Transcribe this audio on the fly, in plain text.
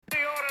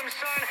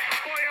son.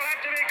 Boy, you'll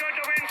have to be good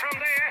to win from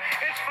there.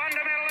 It's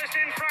Fundamentalist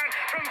in front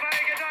from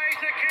Vega Days,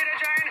 Nikita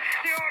Jane.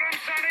 The Autumn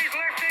Sun is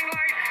lifting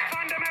late.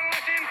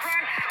 Fundamentalist in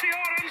front. The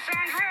Autumn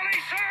Sun's really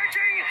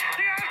surging.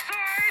 The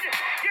outside.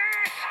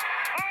 Yes.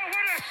 Oh,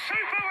 what a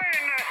super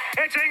win.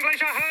 It's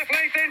English a half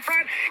length in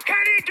front.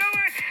 Can he do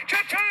it?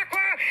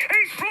 Chautauqua.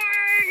 He's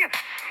flying.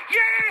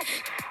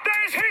 Yes.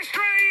 There's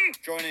history.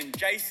 Joining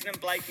Jason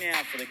and Blake now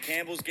for the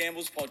Campbell's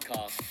Gambles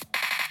podcast.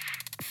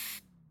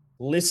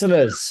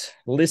 Listeners,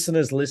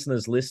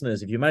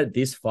 if you made it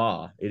this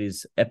far, it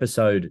is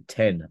episode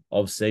 10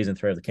 of season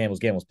 3 of the Campbell's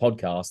Gambles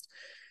podcast.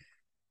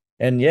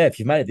 And yeah, if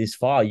you've made it this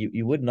far,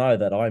 you would know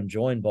that I'm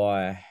joined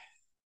by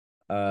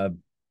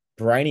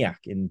Brainiac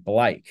in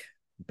Blake.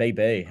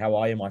 BB, how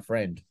are you, my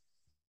friend?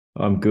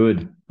 I'm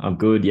good.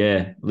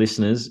 Yeah,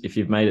 listeners, if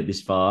you've made it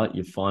this far,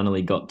 you've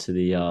finally got to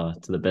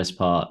the best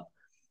part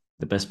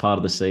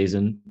of the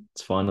season.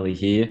 It's finally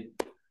here.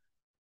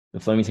 The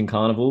Flemington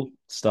Carnival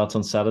starts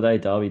on Saturday,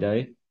 Derby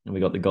Day, and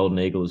we got the Golden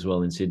Eagle as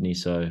well in Sydney.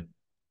 So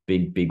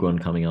big one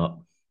coming up.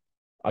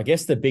 I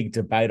guess the big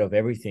debate of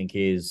everything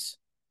is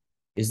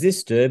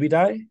this Derby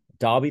Day,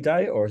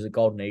 or is it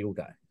Golden Eagle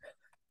Day?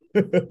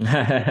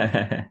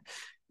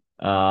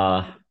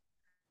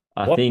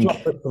 I think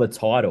for the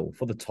title.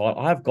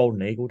 I have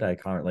Golden Eagle Day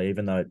currently,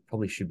 even though it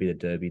probably should be the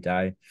Derby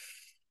Day.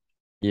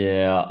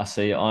 Yeah, I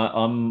see.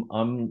 I'm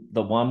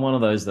one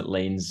of those that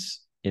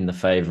leans in the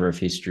favor of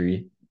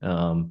history.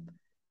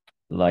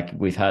 Like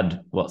we've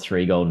had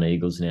 3 Golden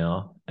Eagles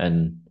now,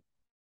 and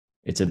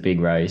it's a big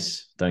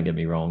race. Don't get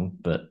me wrong,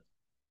 but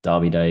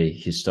Derby Day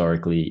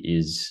historically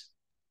is.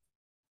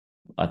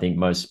 I think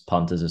most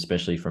punters,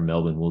 especially from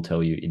Melbourne, will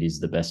tell you it is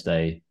the best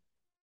day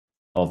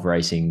of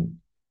racing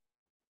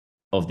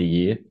of the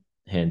year,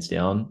 hands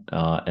down.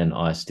 And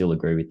I still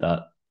agree with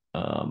that.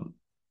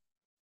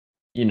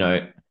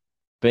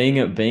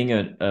 Being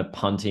a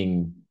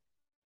punting,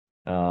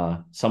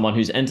 someone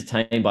who's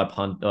entertained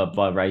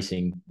by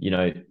racing,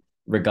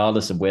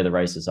 regardless of where the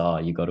races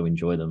are, you got to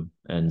enjoy them.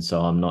 And so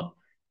I'm not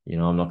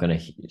going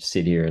to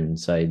sit here and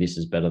say this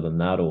is better than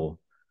that or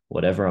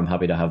whatever. I'm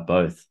happy to have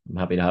both. I'm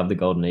happy to have the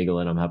Golden Eagle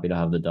and I'm happy to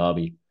have the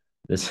Derby.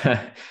 This,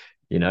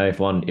 if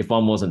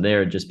one wasn't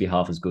there, it'd just be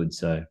half as good.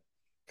 So,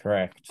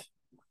 correct.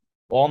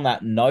 Well, on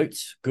that note,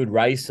 good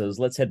races.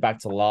 Let's head back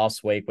to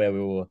last week where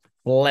we were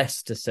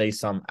blessed to see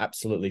some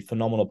absolutely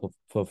phenomenal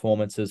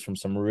performances from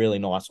some really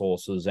nice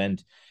horses.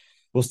 And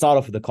we'll start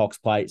off with the Cox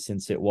Plate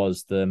since it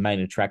was the main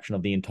attraction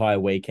of the entire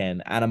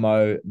weekend.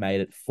 Animo made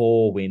it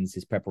 4 wins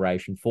his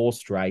preparation, 4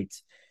 straight.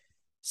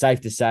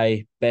 Safe to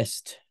say,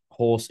 best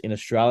horse in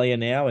Australia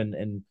now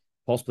and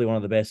possibly one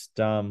of the best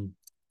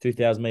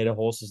 2,000-meter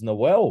horses in the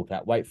world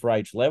at weight for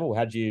age level.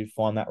 How did you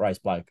find that race,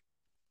 Blake?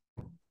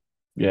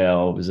 Yeah,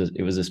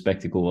 it was a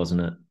spectacle,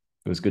 wasn't it?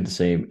 It was good to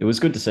see him. It was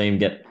good to see him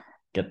get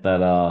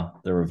that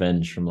the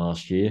revenge from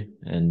last year.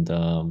 And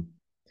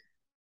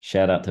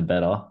shout out to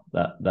Better,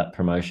 that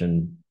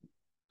promotion.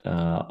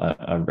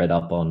 I read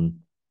up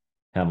on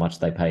how much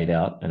they paid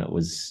out, and it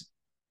was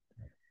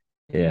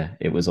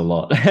a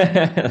lot.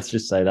 Let's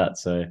just say that.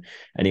 So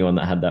anyone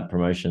that had that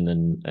promotion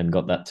and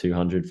got that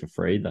 200 for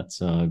free, that's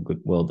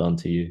good. Well done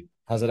to you.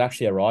 Has it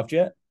actually arrived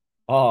yet?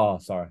 Oh,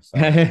 sorry.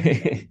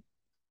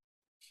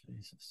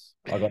 Jesus.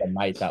 I got a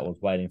mate that was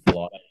waiting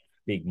for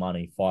big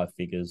money, 5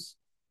 figures.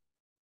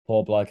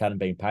 Poor bloke hadn't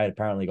been paid.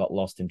 Apparently got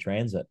lost in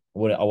transit. I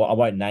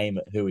won't name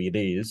who it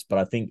is, but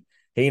I think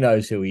he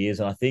knows who he is.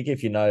 And I think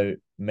if you know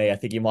me, I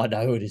think you might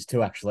know who it is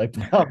too, actually.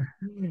 But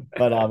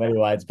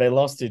anyway, it's been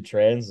lost in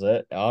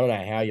transit. I don't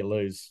know how you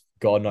lose.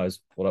 God knows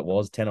what it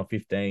was, 10 or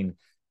 15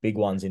 big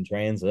ones in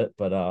transit.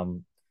 But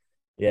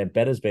yeah,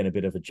 Better's been a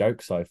bit of a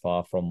joke so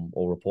far from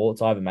all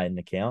reports. I haven't made an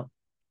account,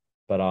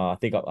 but I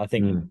think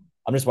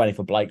I'm just waiting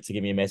for Blake to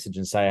give me a message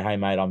and say, "Hey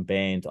mate, I'm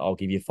banned. I'll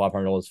give you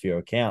 $500 for your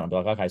account." I'll be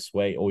like, "Okay,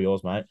 sweet, all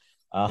yours, mate."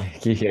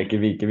 Yeah,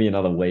 give me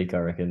another week, I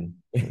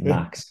reckon,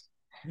 max.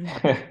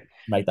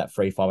 Make that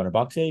free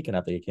 $500. Yeah, you can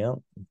have the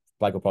account.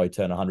 Blake will probably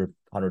turn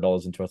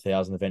 $100 into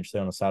 1,000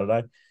 eventually on a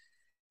Saturday.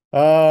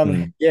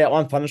 Yeah,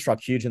 I'm thunderstruck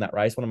huge in that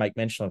race. I want to make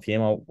mention of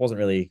him. I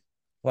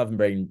haven't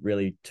been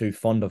really too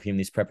fond of him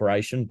this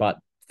preparation, but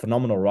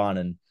phenomenal run,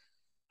 and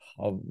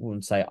I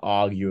wouldn't say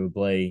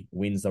arguably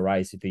wins the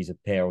race if he's a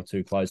pair or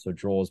two close or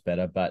draws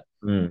better, but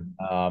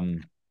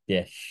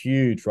yeah,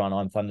 huge run.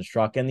 I'm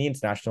thunderstruck, and the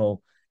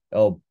international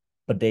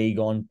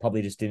Badigon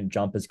probably just didn't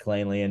jump as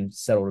cleanly and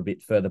settled a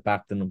bit further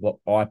back than what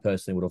I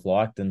personally would have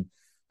liked, and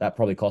that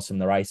probably cost him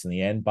the race in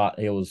the end. But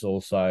he was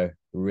also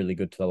really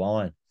good to the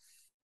line.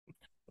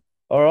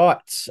 All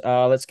right,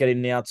 let's get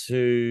in now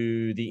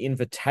to the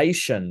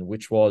invitation,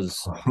 which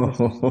was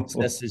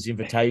Success's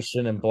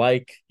invitation, and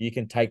Blake, you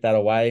can take that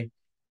away.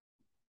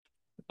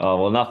 Oh,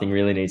 well, nothing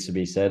really needs to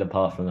be said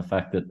apart from the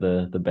fact that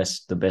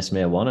the best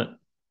mare won it,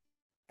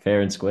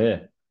 fair and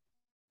square.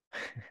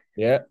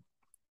 Yeah.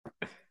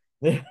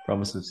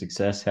 Promise of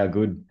success. How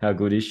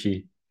good is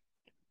she?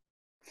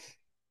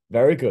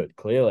 Very good,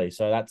 clearly.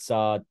 So that's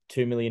 $2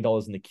 million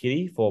in the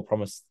kitty for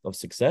promise of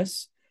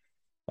success.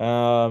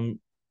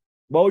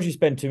 what would you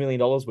spend $2 million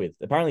with?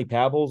 Apparently,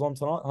 Powerball's on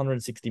tonight,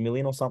 160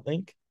 million or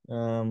something.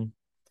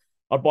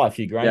 I'd buy a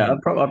few grand Yeah,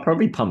 here. I'd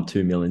probably pump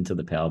 2 mil into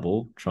the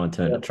Powerball.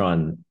 Yeah, Try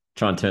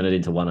and turn it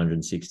into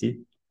 160.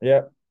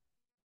 yeah,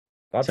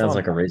 that's Sounds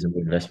like a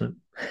reasonable investment.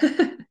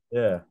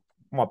 yeah.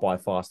 Might buy a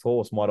fast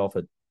horse. Might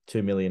offer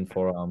 2 million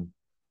for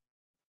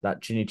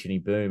that Chinny Chinny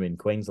Boom in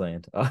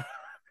Queensland.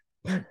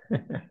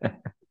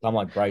 I'm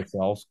like Brace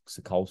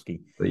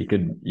Sokolsky. But you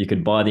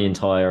could buy the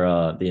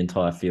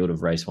entire field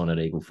of race one at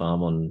Eagle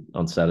Farm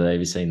on Saturday.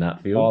 Have you seen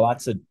that field? Oh,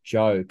 that's a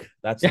joke.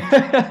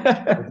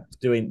 They're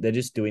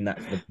just doing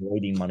that for the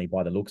breeding money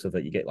by the looks of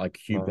it. You get like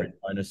hubris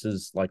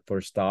bonuses like for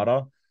a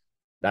starter.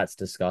 That's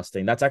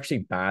disgusting. That's actually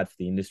bad for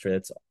the industry.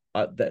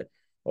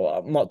 Well,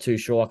 I'm not too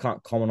sure. I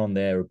can't comment on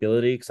their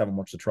ability because I haven't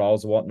watched the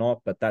trials or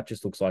whatnot, but that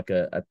just looks like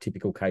a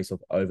typical case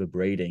of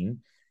overbreeding.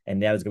 And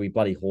now there's going to be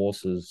bloody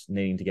horses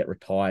needing to get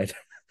retired.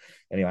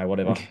 Anyway,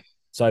 whatever.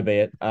 So be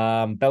it.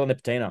 Bella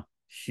Nipotina,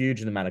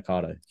 huge in the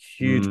Manikato.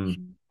 Huge.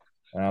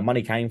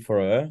 Money came for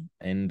her,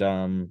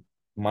 and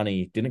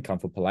money didn't come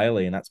for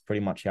Palele, and that's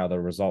pretty much how the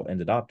result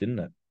ended up, didn't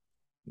it?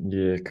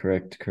 Yeah,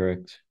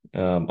 correct.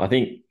 I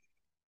think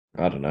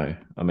I don't know.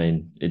 I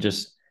mean, it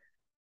just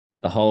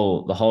the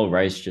whole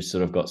race just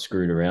sort of got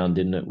screwed around,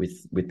 didn't it,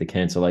 with the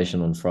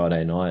cancellation on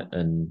Friday night,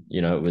 and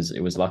it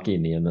was lucky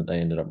in the end that they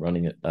ended up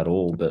running it at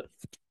all. But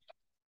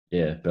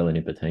yeah, Bella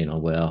Nipotina,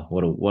 wow,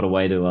 what a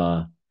way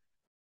to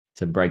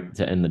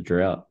end the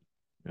drought.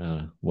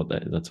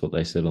 That's what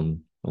they said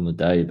on the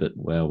day. But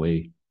wow,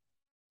 we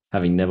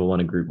having never won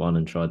a Group 1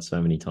 and tried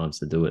so many times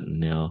to do it, and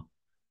now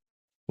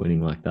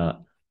winning like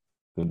that,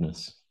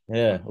 goodness.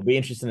 Yeah, it'll be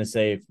interesting to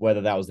see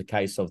whether that was the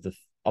case of the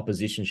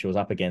opposition she was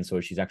up against,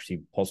 or she's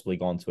actually possibly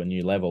gone to a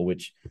new level,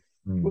 which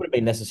would have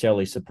been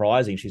necessarily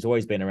surprising. She's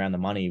always been around the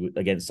money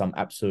against some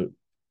absolute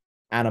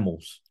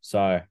animals.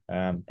 So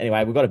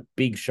anyway, we've got a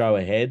big show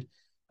ahead.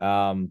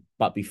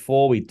 But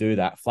before we do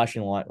that,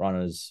 flashing light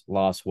runners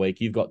last week,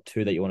 you've got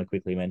two that you want to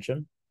quickly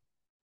mention.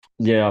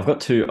 Yeah, I've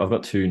got two. I've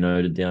got two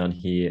noted down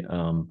here,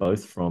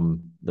 both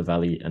from the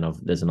Valley, and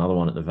there's another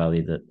one at the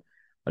Valley that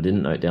I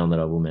didn't note down that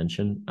I will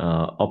mention.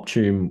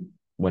 Optum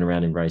went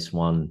around in race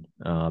one.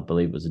 I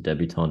believe it was a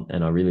debutant,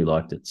 and I really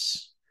liked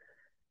its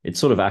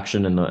sort of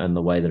action and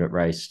the way that it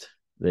raced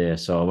there.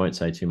 So I won't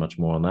say too much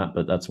more on that,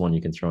 but that's one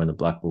you can throw in the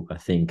black book. I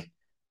think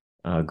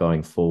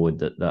going forward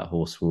that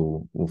horse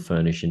will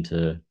furnish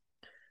into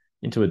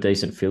a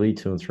decent filly,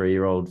 2 and 3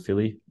 year old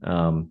filly.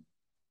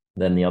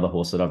 Then the other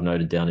horse that I've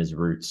noted down is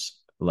Roots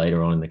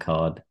later on in the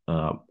card.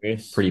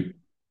 Yes.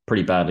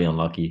 Pretty badly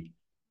unlucky.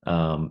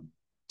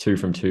 2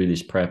 from 2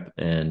 this prep,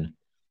 and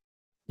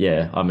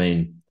yeah, I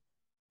mean,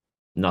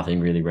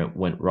 nothing really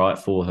went right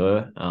for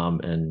her.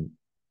 And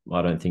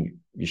I don't think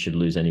you should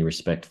lose any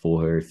respect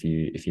for her if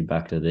you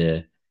backed her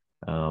there.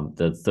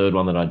 The third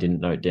one that I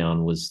didn't note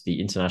down was the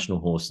international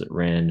horse that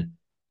ran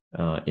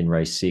in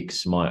race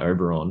 6, My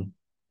Oberon.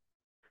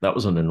 That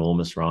was an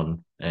enormous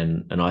run,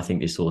 and I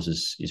think this horse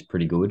is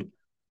pretty good.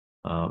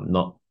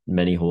 Not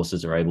many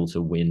horses are able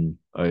to win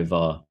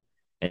over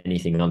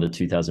anything under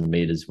 2,000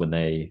 meters when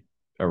they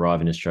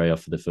arrive in Australia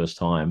for the first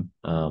time.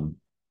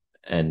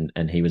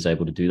 And he was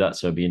able to do that.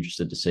 So I'd be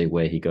interested to see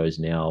where he goes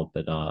now.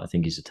 But I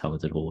think he's a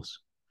talented horse.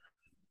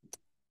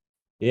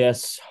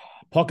 Yes.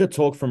 Pocket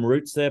talk from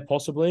Roots there,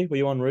 possibly. Were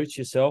you on Roots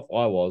yourself?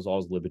 I was. I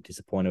was a little bit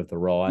disappointed with the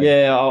ride.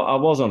 Yeah, I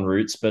was on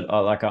Roots, but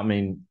I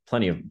mean,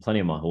 plenty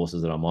of my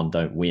horses that I'm on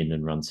don't win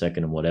and run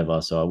second and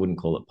whatever. So I wouldn't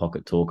call it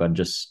pocket talk. I'd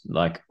just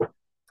like,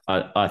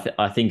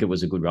 I think it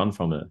was a good run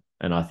from her,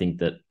 and I think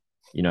that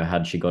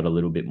had she got a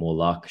little bit more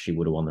luck, she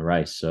would have won the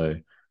race. So,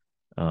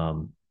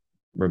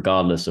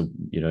 regardless of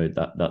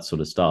that sort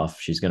of stuff,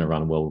 she's going to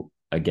run well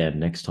again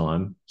next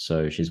time.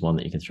 So she's one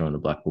that you can throw in the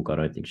black book. I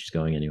don't think she's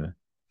going anywhere.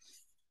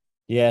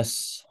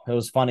 Yes, it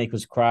was funny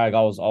because Craig,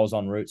 I was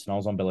on Roots and I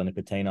was on Bella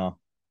Nipotina,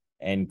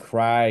 and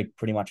Craig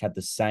pretty much had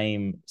the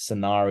same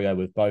scenario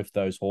with both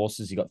those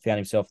horses. He found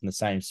himself in the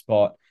same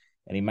spot,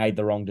 and he made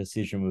the wrong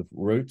decision with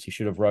Roots. He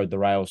should have rode the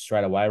rails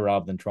straight away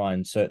rather than try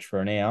and search for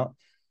an out.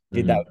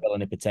 Did that with Bella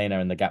Nipotina,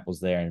 and the gap was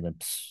there, and it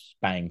went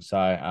bang.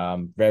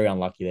 So very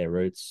unlucky there,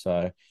 Roots.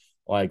 So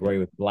I agree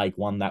with Blake.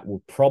 One that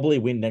will probably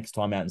win next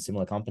time out in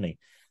similar company.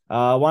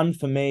 One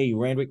for me,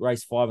 Randwick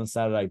race 5 on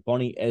Saturday.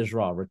 Bonnie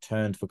Ezra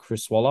returned for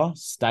Chris Waller.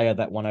 Stayer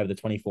that won over the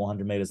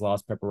 2,400 meters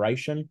last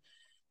preparation.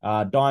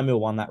 Diamil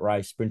won that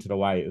race, sprinted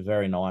away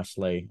very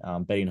nicely,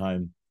 beating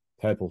home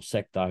Purple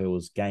Sector, who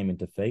was game in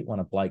defeat, one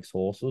of Blake's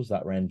horses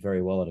that ran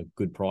very well at a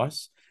good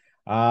price.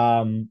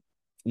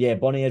 Yeah,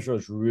 Bonnie Ezra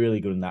was really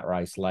good in that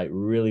race late,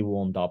 really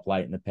warmed up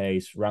late in the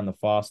piece, ran the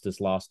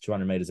fastest last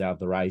 200 meters out of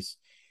the race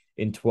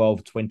in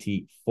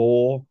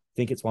 12:24. I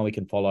think it's one we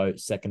can follow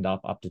second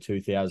up to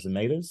 2,000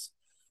 meters.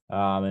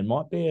 It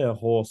might be a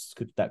horse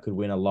that could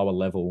win a lower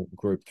level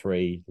Group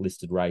 3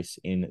 listed race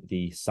in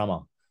the summer.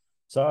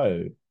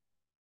 So,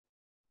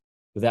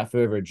 without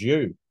further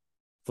ado,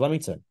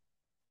 Flemington.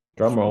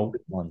 Drum roll.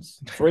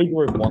 Three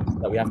Group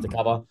 1s that we have to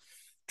cover.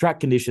 Track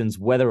conditions,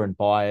 weather and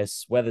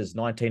bias. Weather's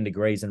 19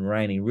 degrees and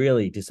raining.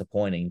 Really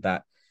disappointing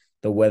that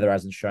the weather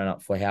hasn't shown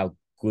up for how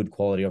good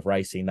quality of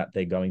racing that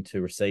they're going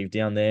to receive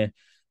down there.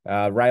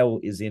 Rail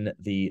is in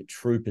the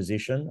true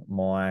position,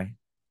 my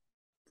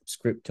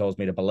script tells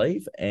me to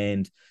believe,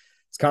 and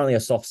it's currently a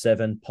soft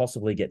 7,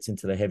 possibly gets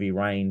into the heavy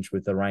range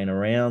with the rain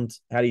around.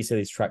 How do you see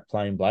this track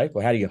playing, Blake,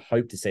 or how do you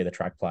hope to see the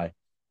track play?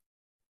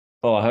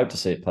 Oh, I hope to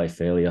see it play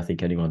fairly. I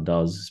think anyone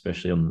does,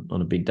 especially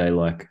on a big day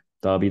like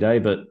Derby Day.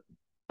 But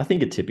I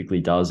think it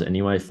typically does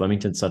anyway.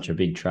 Flemington's such a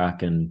big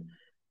track, and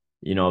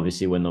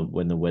obviously when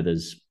the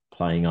weather's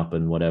playing up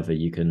and whatever,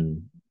 you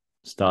can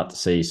start to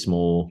see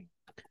small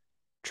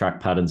track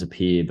patterns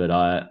appear. But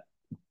I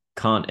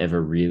can't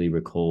ever really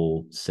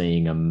recall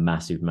seeing a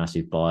massive,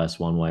 massive bias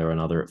one way or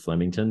another at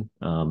Flemington.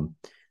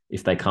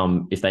 If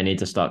they need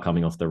to start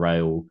coming off the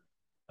rail,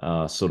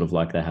 sort of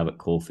like they have at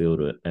Caulfield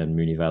and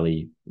Moonee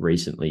Valley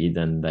recently,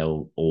 then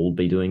they'll all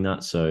be doing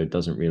that. So it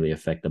doesn't really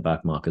affect the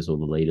back markers or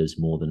the leaders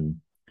more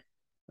than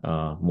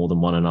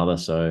one another.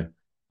 So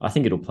I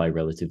think it'll play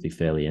relatively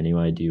fairly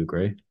anyway. Do you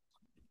agree?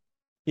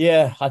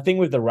 Yeah, I think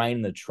with the rain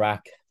in the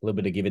track, a little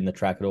bit of give in the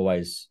track, it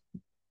always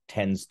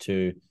tends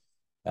to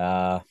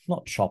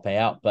not chop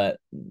out, but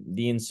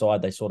the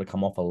inside they sort of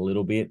come off a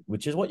little bit,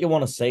 which is what you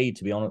want to see,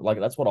 to be honest. Like,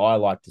 that's what I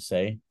like to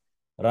see.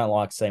 I don't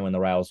like seeing when the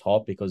rail's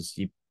hot, because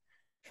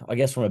I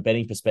guess from a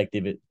betting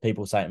perspective,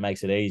 people say it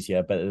makes it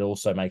easier, but it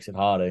also makes it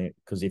harder,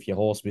 because if your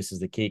horse misses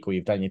the kick, or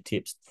you've done your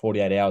tips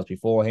 48 hours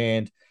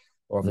beforehand,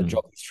 or if the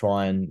jockeys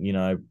try and,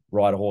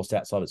 ride a horse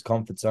outside its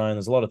comfort zone,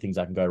 there's a lot of things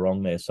that can go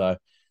wrong there. So,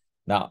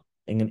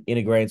 in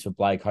agreement with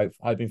Blake,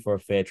 hoping for a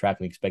fair track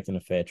and expecting a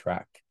fair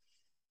track.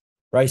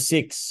 Race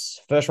 6,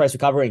 first race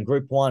recovery in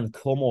Group 1,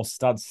 Coolmore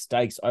Stud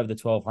Stakes over the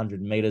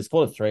 1,200 metres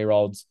for the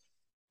 3-year-olds.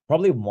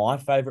 Probably my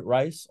favourite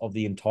race of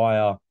the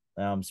entire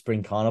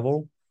Spring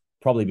Carnival,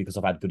 probably because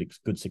I've had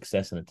good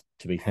success in it,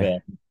 to be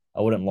fair.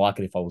 I wouldn't like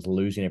it if I was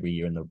losing every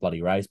year in the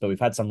bloody race, but we've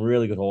had some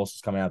really good horses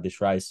coming out of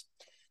this race.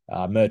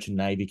 Merchant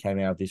Navy came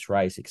out of this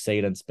race.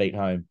 Exceedance beat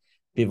home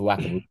Bivouac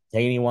of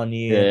Latini one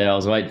year. Yeah, I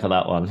was waiting for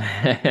that one.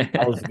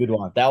 That was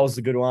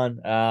a good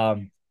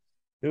one.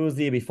 Who was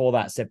the year before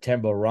that?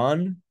 September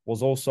Run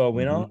was also a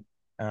winner,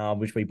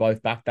 which we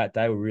both backed that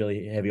day. We're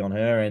really heavy on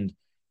her. And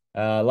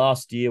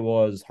last year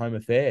was Home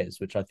Affairs,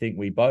 which I think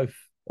we both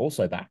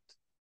also backed.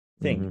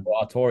 I think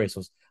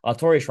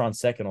Artorius ran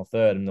second or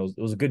third, and it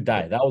was a good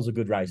day. That was a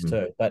good race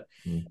too. But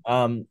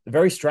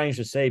very strange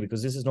to see,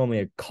 because this is normally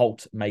a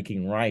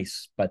cult-making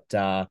race. But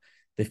the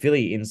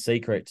filly In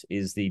Secret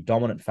is the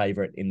dominant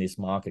favourite in this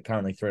market,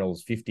 currently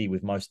 $3.50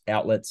 with most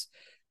outlets.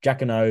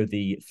 Jacquinot,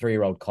 the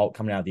 3-year-old colt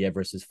coming out of the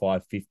Everest, is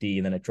 $5.50,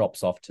 and then it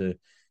drops off to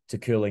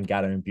Cooling,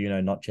 Gatter, and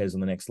Buno Notches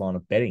on the next line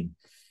of betting.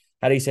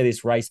 How do you see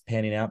this race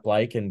panning out,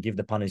 Blake, and give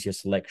the punters your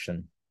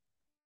selection?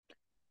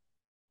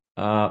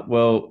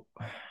 Well,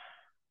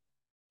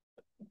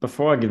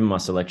 before I give them my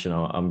selection,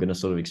 I'm going to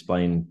sort of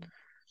explain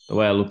the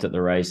way I looked at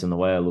the race and the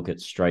way I look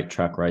at straight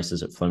track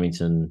races at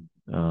Flemington.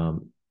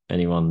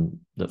 Anyone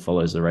that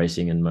follows the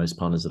racing, and most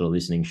punters that are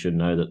listening, should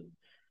know that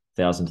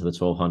 1,000 to the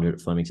 1,200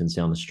 at Flemington's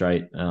down the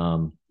straight.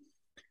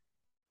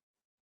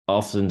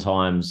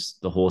 Oftentimes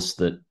the horses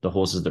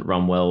that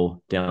run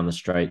well down the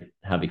straight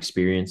have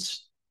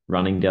experience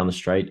running down the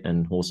straight,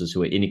 and horses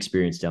who are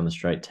inexperienced down the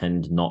straight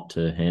tend not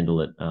to handle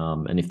it.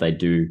 And if they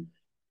do,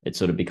 it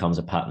sort of becomes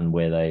a pattern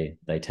where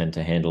they tend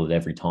to handle it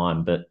every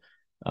time. But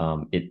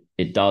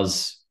it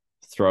does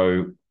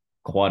throw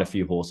quite a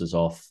few horses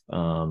off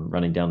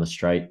running down the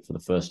straight for the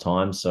first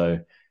time. So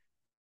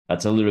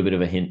that's a little bit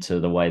of a hint to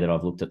the way that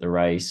I've looked at the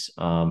race.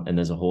 And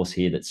there's a horse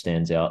here that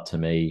stands out to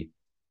me,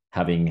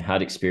 having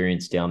had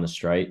experience down the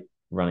straight,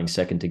 running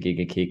second to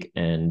Giga Kick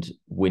and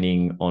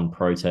winning on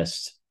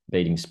protest,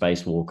 beating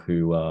Spacewalk,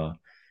 who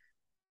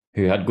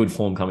had good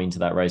form coming into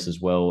that race as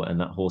well. And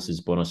that horse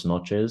is Buenos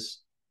Noches.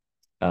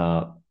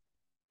 That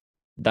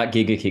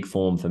Giga Kick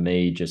form for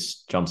me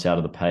just jumps out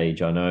of the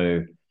page. I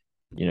know,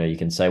 you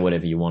can say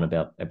whatever you want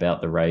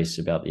about the race,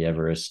 about the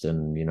Everest,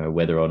 and,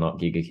 whether or not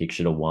Giga Kick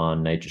should have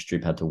won, Nature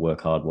Strip had to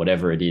work hard,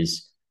 whatever it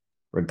is.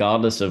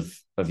 Regardless of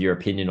your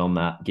opinion on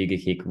that,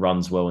 Giga Kick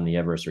runs well in the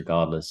Everest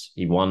regardless.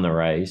 He won the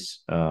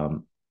race,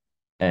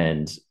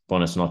 and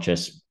Buenos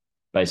Noches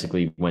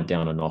basically went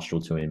down a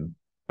nostril to him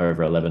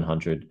over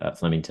 1,100 at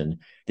Flemington.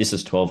 This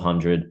is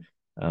 1,200,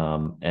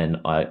 and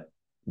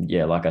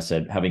like I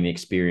said, having the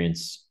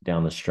experience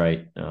down the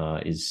straight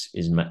is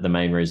the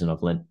main reason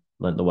I've lent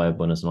the way of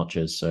Buenos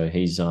Noches. So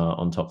he's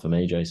on top for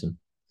me, Jason.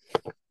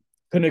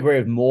 Couldn't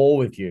agree more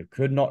with you.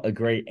 Could not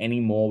agree any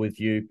more with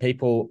you.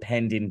 People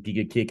penned in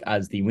Giga Kick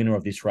as the winner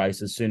of this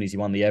race as soon as he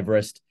won the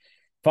Everest.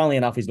 Funnily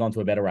enough, he's gone to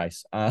a better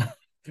race.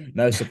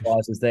 No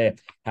surprises there.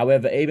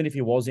 However, even if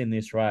he was in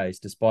this race,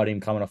 despite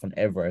him coming off an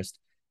Everest,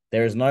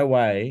 there is no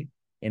way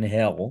in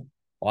hell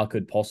I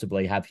could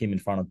possibly have him in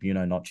front of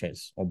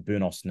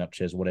Buenos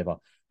Noches, whatever.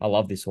 I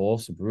love this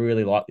horse.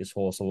 Really like this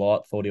horse a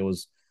lot. Thought he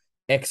was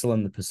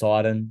excellent in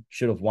Poseidon.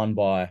 Should have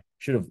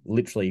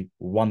literally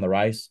won the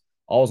race.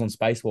 I was on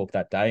Spacewalk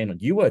that day, and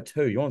you were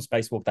too. You're on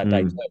Spacewalk that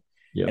day too.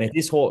 Yep. And if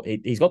this horse,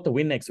 he's got the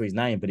win next to his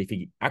name, but if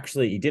he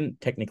didn't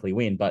technically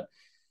win, but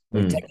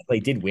Well, he Mm. technically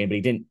did win, but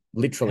he didn't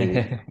literally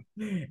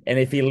win. And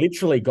if he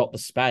literally got the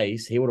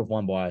space, he would have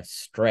won by a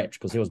stretch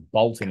because he was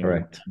bolting it all.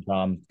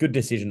 Correct. Good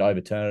decision to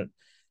overturn it.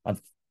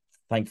 And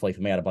thankfully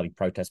for me, I had a bloody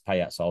protest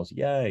payout, so I was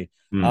yay.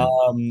 Mm.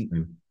 Um,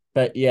 Mm.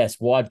 but yes,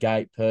 wide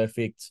gate,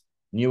 perfect.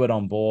 Knew it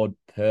on board,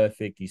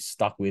 perfect. He's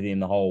stuck with him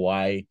the whole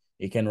way.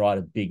 He can ride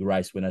a big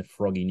race winner.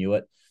 Froggy knew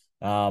it.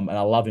 And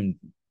I love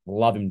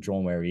him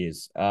drawn where he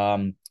is.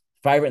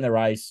 Favorite in the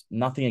race,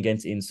 nothing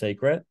against In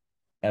Secret.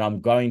 And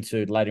I'm going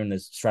to later in the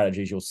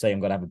strategies, you'll see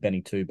I'm going to have a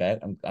Benny 2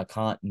 bet. I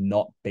can't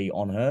not be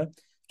on her,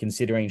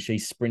 considering she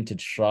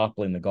sprinted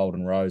sharply in the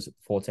Golden Rose at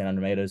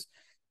 1400 meters.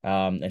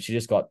 And she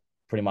just got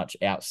pretty much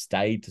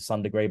outstayed to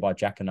some degree by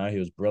Jack Cano, who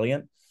was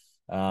brilliant.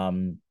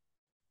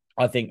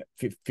 I think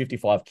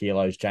 55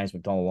 kilos, James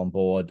McDonald on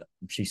board.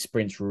 She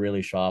sprints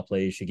really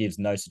sharply. She gives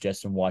no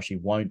suggestion why she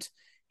won't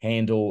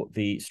handle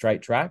the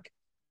straight track.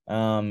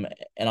 And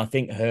I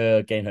think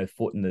her getting her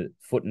foot in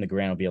the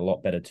ground will be a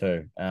lot better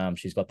too.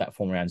 She's got that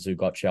form around Zoo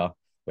Gotcha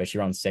where she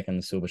runs second in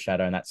the Silver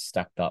Shadow, and that's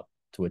stacked up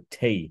to a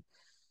T.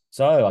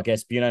 So I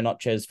guess Buno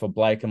Notches for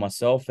Blake and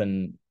myself,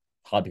 and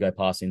hard to go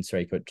past In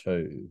Secret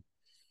too.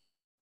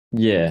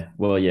 Yeah,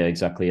 well, yeah,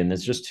 exactly. And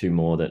there's just two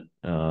more that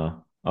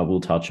I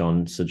will touch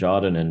on.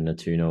 Sajardin and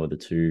Natuno are the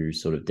two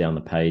sort of down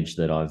the page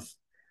that I've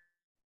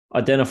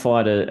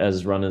identified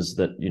as runners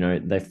that,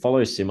 they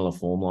follow similar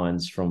form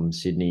lines from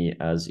Sydney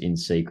as In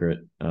Secret.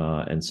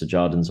 And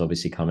Sajardin's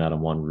obviously come out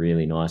and won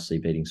really nicely,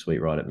 beating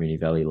Sweet Ride at Moonee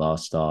Valley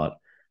last start.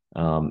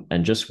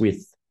 And just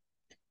with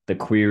the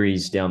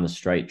queries down the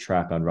straight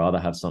track, I'd rather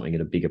have something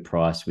at a bigger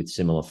price with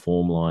similar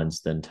form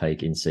lines than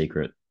take In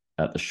Secret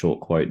at the short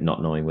quote,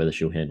 not knowing whether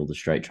she'll handle the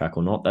straight track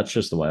or not. That's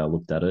just the way I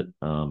looked at it.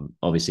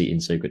 Obviously, In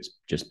Secret's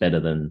just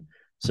better than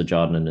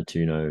Sajardin and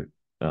Natuno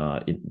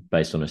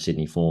based on a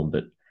Sydney form,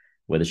 but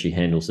whether she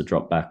handles the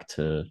drop back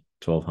to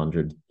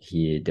 1200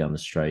 here down the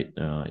straight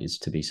is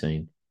to be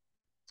seen.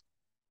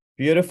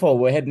 Beautiful.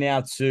 We're heading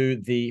now to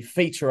the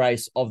feature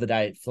race of the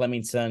day at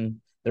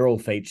Flemington. They're all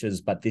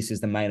features, but this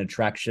is the main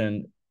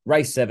attraction.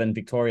 Race 7,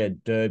 Victoria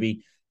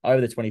Derby,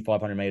 over the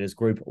 2,500 meters,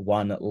 Group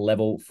 1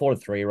 level, 4 to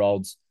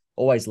 3-year-olds.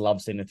 Always love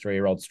seeing a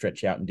 3-year-old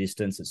stretch out in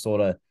distance. It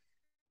sort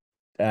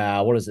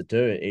of, what does it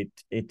do?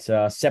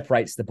 It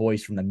separates the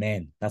boys from the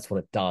men. That's what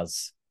it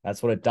does.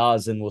 That's what it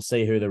does. And we'll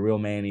see who the real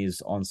man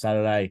is on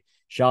Saturday.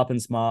 Sharp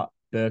and Smart,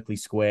 Berkeley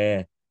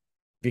Square,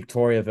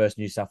 Victoria versus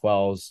New South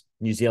Wales,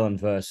 New Zealand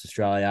versus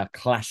Australia,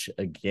 clash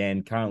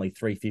again. Currently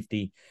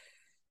 350.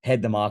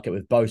 Head the market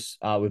with both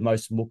with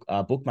most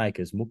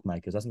bookmakers.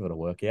 Bookmakers hasn't got to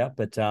work out,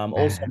 but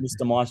also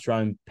Mr. Maestro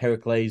and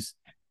Pericles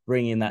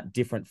bring in that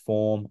different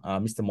form.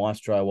 Mr.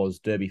 Maestro was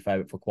Derby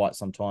favourite for quite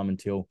some time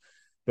until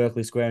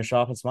Berkeley Square and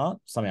Sharp and Smart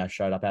somehow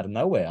showed up out of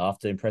nowhere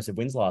after impressive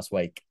wins last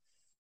week.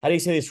 How do you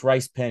see this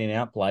race panning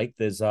out, Blake?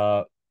 There's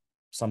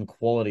some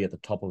quality at the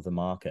top of the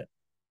market.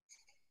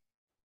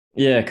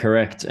 Yeah,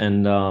 correct.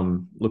 And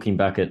looking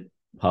back at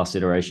past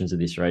iterations of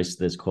this race,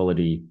 there's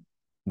quality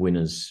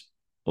winners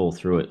all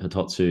through it.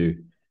 Hitotsu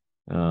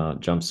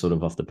jumped sort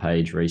of off the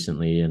page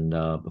recently, and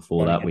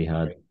before that we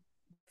had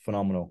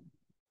phenomenal.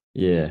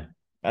 Yeah,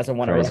 hasn't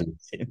won a race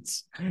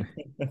since.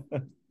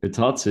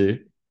 Hitotsu.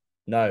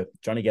 No,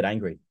 Johnny Get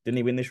Angry. Didn't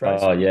he win this race?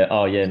 Oh yeah.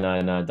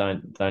 No,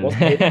 don't.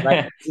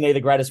 Isn't he the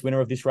greatest winner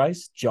of this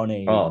race?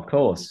 Johnny. Oh, of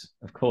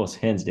course,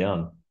 hands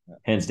down.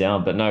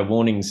 But no,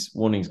 warnings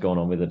gone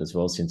on with it as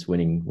well since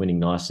winning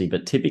nicely.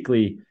 But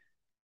typically,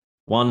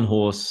 one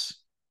horse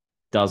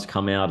does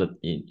come out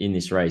in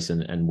this race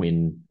and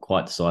win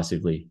quite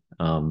decisively.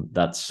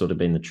 That's sort of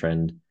been the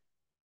trend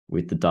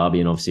with the Derby,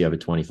 and obviously over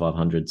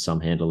 2,500, some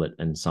handle it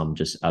and some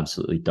just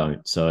absolutely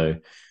don't. So,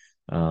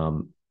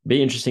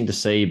 be interesting to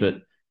see. But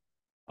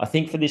I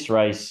think for this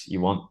race,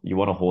 you want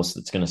a horse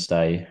that's going to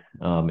stay,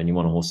 and you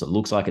want a horse that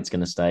looks like it's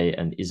going to stay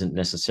and isn't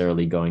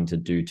necessarily going to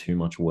do too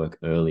much work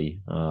early.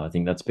 I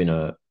think that's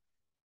been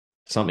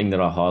something that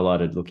I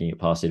highlighted looking at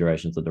past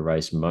iterations of the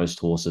race. Most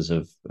horses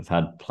have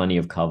had plenty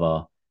of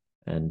cover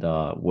and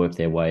worked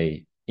their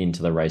way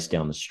into the race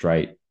down the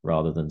straight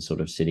rather than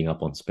sort of sitting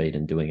up on speed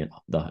and doing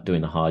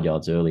the hard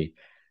yards early.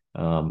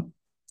 Mr.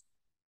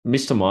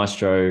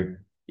 Maestro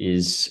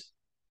is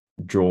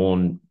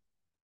drawn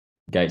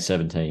gate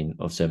 17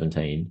 of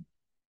 17,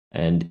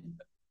 and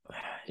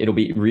it'll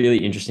be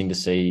really interesting to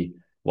see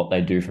what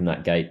they do from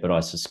that gate, but I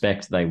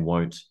suspect they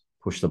won't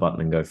push the button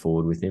and go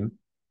forward with him.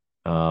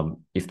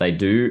 If they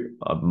do,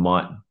 I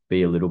might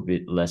be a little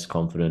bit less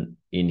confident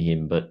in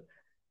him, but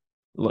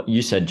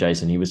you said,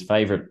 Jason, he was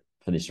favourite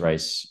for this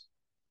race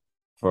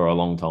for a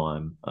long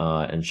time,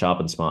 and Sharp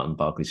and Smart and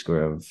Berkeley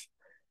Square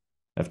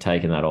have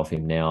taken that off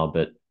him now,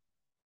 but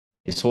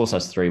this horse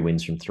has 3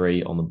 wins from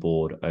 3 on the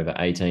board over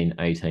 18,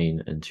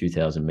 18, and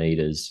 2,000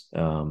 meters.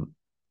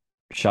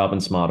 Sharp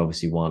and Smart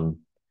obviously won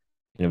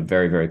in a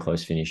very, very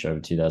close finish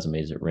over 2,000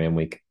 meters at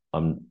Randwick.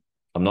 I'm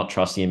not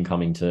trusting him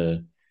coming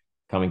to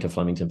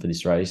Flemington for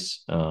this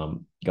race,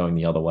 going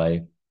the other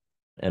way.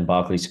 And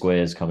Berkeley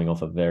Square is coming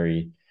off a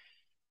very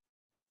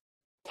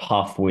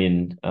tough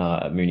win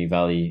at Moonee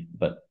Valley,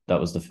 but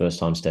that was the first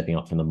time stepping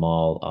up from the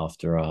mile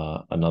after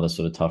another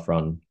sort of tough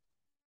run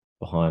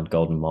behind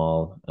Golden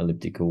Mile,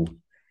 Elliptical.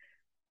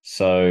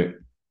 So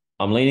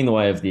I'm leaning the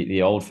way of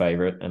the old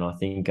favorite, and I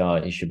think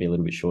he should be a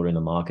little bit shorter in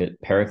the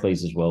market.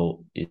 Pericles as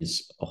well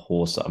is a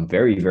horse that I'm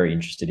very, very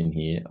interested in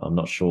here. I'm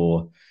not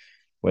sure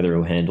whether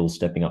he'll handle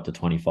stepping up to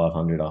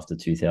 2,500 after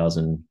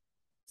 2,000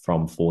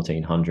 from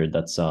 1,400.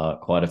 That's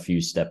quite a few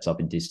steps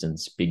up in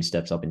distance, big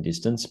steps up in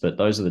distance. But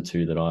those are the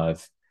two that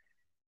I've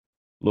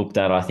looked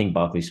at. I think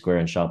Berkeley Square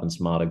and Sharp and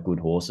Smart are good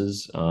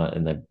horses,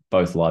 and they're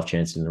both live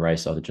chances in the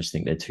race. I just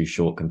think they're too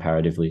short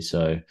comparatively.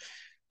 So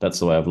that's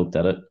the way I've looked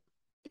at it.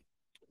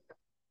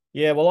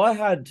 Yeah, well, I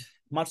had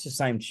much the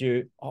same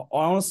too. I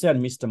honestly had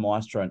Mr.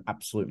 Maestro an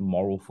absolute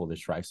moral for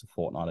this race a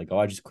fortnight ago.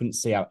 I just couldn't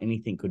see how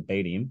anything could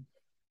beat him.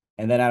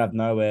 And then out of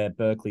nowhere,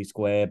 Berkeley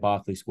Square,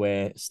 Berkeley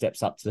Square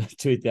steps up to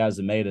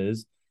 2,000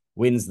 meters,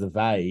 wins the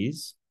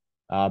Vase,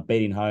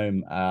 beating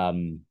home,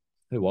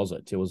 who was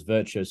it? It was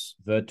Virtuous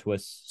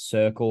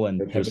Circle and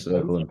Virtuous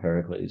Circle and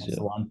Pericles, That's yeah.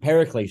 the one.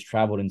 Pericles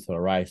traveled into the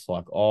race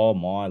like, oh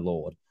my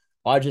Lord.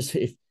 I just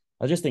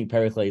think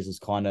Pericles is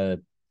kind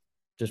of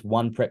just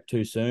one prep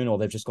too soon, or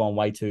they've just gone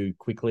way too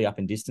quickly up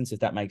in distance, if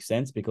that makes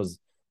sense, because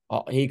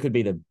he could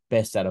be the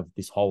best out of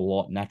this whole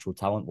lot, natural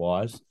talent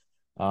wise.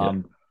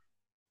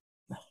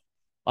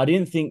 I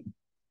didn't think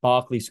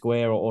Berkeley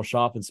Square or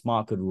Sharp and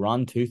Smart could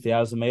run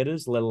 2,000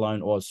 meters, let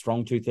alone, or a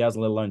strong 2,000,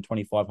 let alone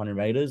 2,500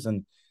 meters.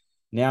 And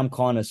now I'm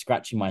kind of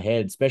scratching my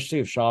head, especially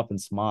if Sharp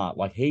and Smart.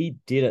 Like, he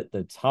did it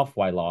the tough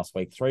way last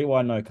week, 3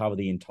 wide no cover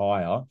the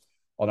entire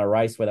on a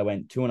race where they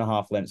went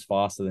 2.5 lengths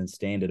faster than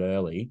standard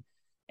early.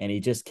 And he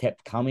just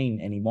kept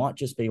coming, and he might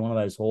just be one of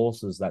those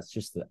horses that's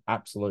just the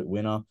absolute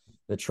winner.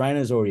 The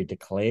trainer's already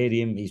declared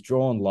him. He's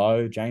drawn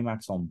low.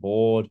 J-Max on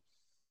board.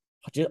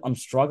 I'm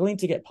struggling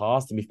to get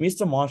past him. If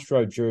Mr.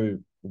 Maestro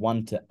drew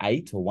 1 to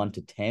 8 or 1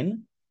 to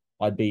 10,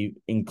 I'd be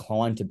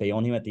inclined to be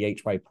on him at the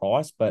each way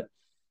price. But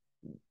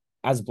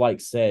as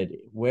Blake said,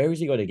 where is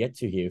he going to get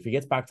to here? If he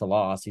gets back to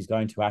last, he's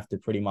going to have to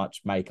pretty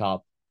much make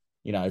up.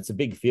 It's a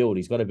big field.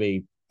 He's got to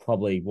be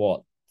probably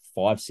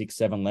 5, 6,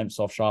 7 lengths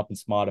off Sharp and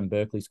Smart and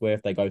Berkeley Square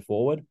if they go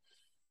forward.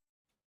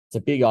 It's a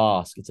big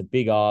ask.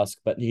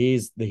 But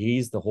he's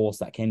the horse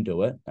that can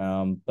do it.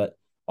 But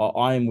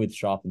I am with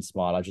Sharp and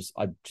Smart.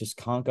 I just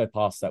can't go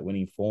past that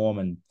winning form.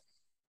 And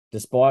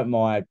despite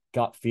my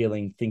gut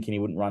feeling, thinking he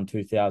wouldn't run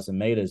 2,000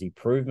 meters, he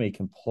proved me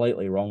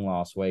completely wrong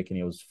last week, and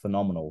he was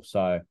phenomenal.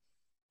 So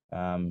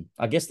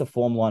I guess the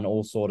form line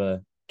all sort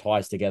of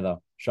ties together.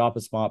 Sharp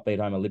and Smart beat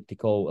home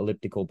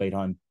Elliptical beat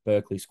home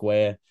Berkeley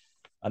Square.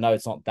 I know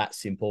it's not that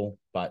simple,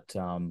 but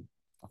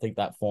I think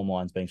that form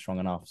line's been strong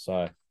enough.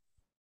 So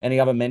any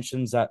other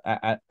mentions at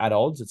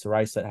odds? It's a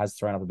race that has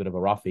thrown up a bit of a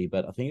roughie,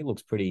 but I think it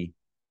looks pretty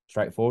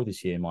straightforward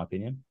this year, in my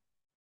opinion.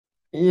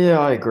 Yeah,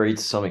 I agree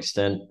to some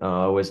extent.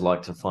 I always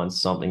like to find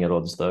something at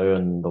odds though,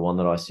 and the one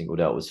that I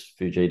singled out was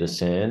Fujita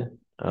San.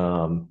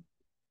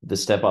 The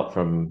step up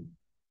from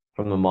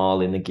the mile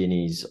in the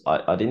Guineas,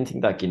 I didn't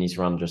think that Guineas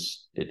run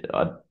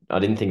I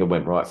didn't think it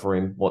went right for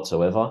him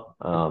whatsoever.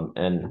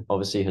 And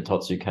obviously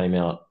Hitotsu came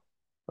out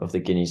of the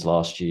Guineas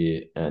last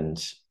year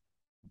and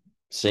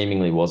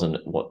seemingly wasn't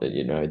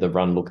the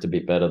run looked a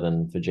bit better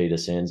than Fujita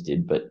Sands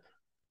did, but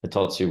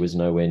Hitotsu was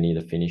nowhere near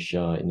the finish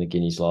in the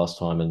Guineas last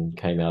time and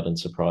came out and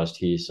surprised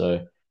here.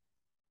 So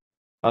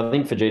I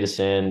think Fujita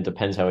Sand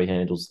depends how he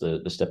handles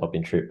the step up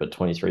in trip, but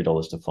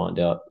 $23 to find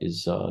out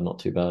is not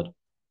too bad.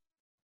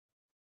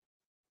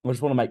 I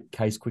just want to make a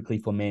case quickly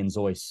for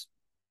Manzois.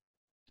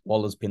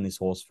 Waller's pinned this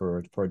horse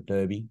for a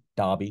derby,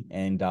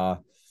 and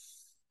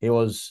he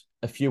was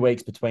a few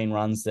weeks between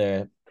runs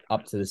there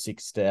up to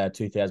the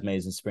 2,000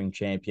 meters in spring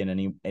champion,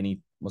 and he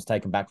was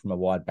taken back from a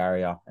wide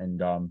barrier,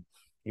 and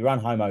he ran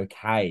home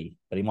okay,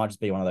 but he might just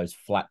be one of those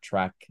flat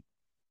track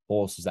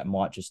horses that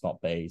might just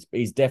not be.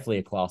 He's definitely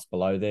a class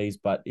below these,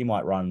 but he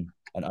might run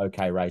an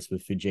okay race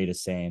with Fujita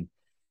Sand.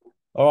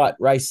 All right,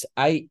 race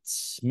 8,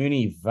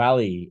 Mooney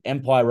Valley,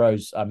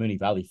 Mooney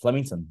Valley,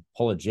 Flemington,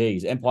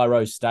 apologies. Empire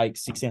Rose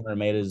Stakes, 1,600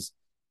 meters,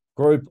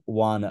 Group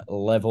 1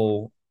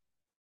 level.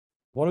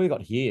 What do we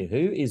got here?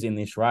 Who is in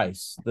this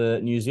race? The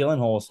New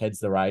Zealand horse heads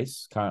the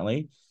race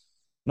currently.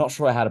 Not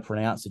sure how to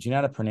pronounce it. Do you know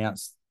how to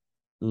pronounce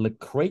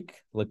Leclerc?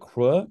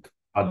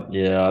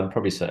 I'd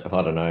probably say,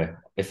 I don't know.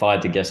 If I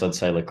had to guess, I'd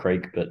say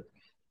Leclerc, but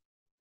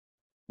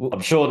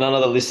I'm sure none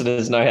of the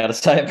listeners know how to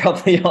say it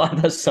properly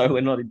either, so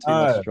we're not in too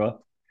much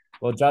trouble.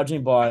 Well,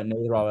 judging by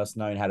neither of us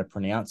knowing how to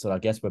pronounce it, I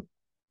guess we're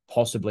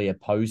possibly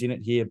opposing it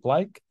here,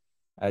 Blake,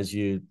 as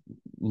you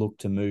look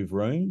to move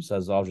rooms,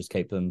 as I'll just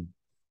keep them.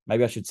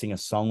 Maybe I should sing a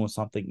song or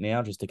something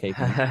now just to keep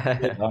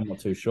them. I'm not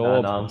too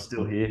sure. No, I'm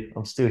still here.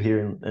 I'm still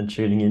here and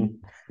tuning in.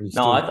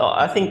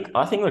 I think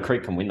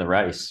Leclerc can win the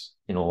race,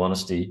 in all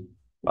honesty.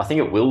 I think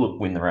it will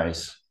win the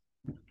race.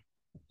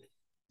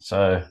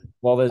 So,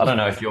 I don't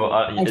know if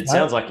it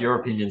sounds like your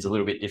opinion's a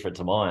little bit different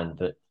to mine,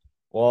 but.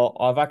 Well,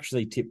 I've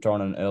actually tipped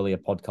on an earlier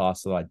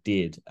podcast that I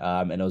did,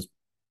 and it was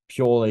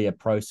purely a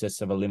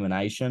process of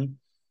elimination.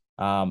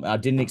 I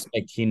didn't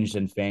expect Hinged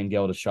and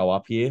Fangirl to show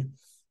up here.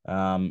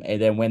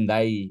 And then when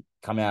they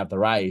come out of the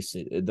race.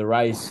 The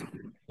race,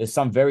 there's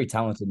some very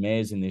talented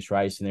mares in this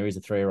race, and there is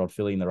a 3-year-old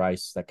filly in the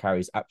race that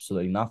carries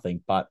absolutely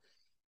nothing. But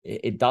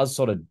it does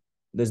sort of,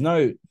 there's no,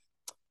 I'm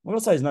going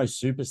to say there's no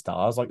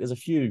superstars. Like there's a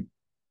few,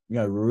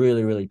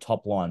 really, really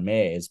top line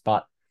mares,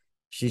 but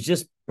she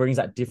just brings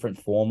that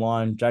different form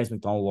line. James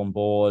McDonald on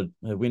board.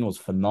 Her win was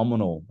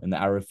phenomenal in the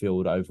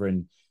Arrowfield over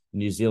in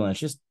New Zealand. It's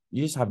just,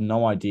 you just have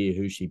no idea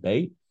who she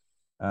beat.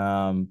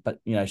 But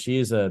she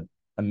is a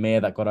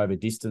mare that got over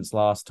distance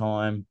last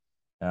time.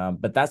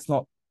 But that's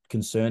not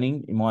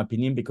concerning in my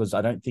opinion, because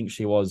I don't think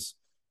she was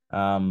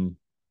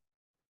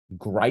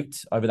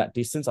great over that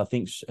distance. I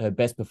think her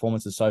best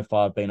performances so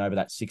far have been over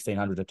that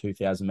 1,600 to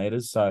 2,000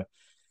 meters. So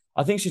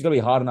I think she's going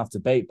to be hard enough to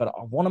beat, but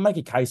I want to make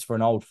a case for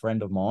an old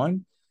friend of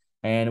mine.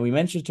 And we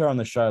mentioned her on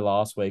the show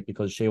last week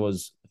because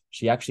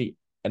she actually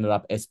ended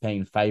up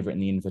SPing favorite in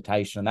the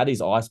invitation, and that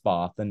is Ice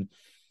Bath. And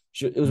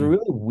it was a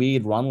really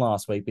weird run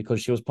last week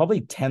because she was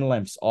probably 10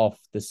 lengths off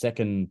the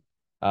second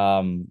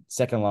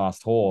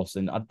last horse.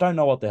 And I don't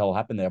know what the hell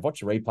happened there. I've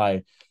watched the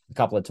replay a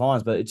couple of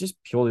times, but it just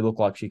purely looked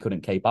like she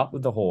couldn't keep up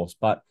with the horse.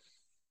 But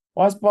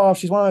Ice Bath,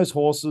 she's one of those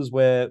horses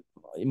where,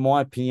 in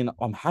my opinion,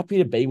 I'm happy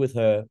to be with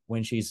her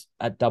when she's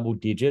at double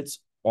digits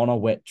on a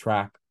wet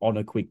track, on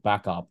a quick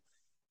backup.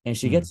 And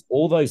she gets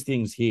all those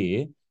things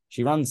here.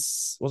 She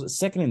runs, was it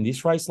second in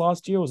this race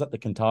last year, or was that the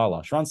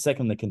Cantala? She runs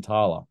second in the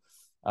Cantala.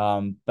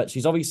 But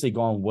she's obviously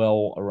gone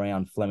well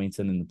around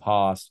Flemington in the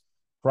past.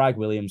 Craig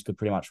Williams could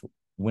pretty much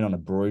win on a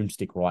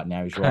broomstick right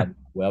now. He's right.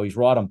 Well, he's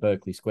right on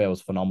Berkeley Square. It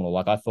was phenomenal.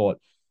 Like I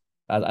thought,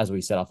 as we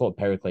said, I thought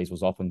Pericles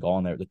was off and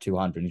gone there at the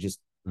 200. And he just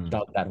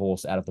dug that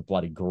horse out of the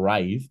bloody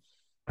grave.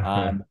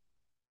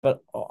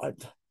 But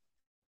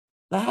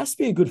there has to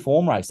be a good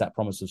form race, that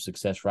promise of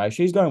success race.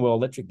 She's going well.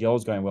 Electric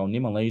Girl's going well.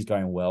 Nimalee's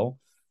going well.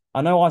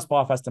 I know Ice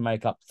Bath has to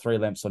make up 3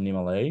 lengths on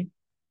Nimalee,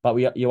 but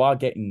you are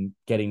getting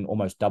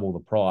almost double the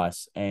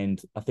price. And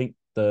I think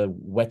the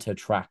wetter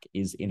track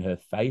is in her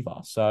favor.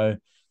 So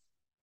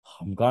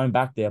I'm going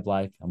back there,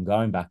 Blake. I'm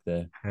going back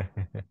there.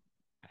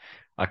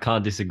 I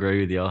can't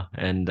disagree with you.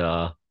 And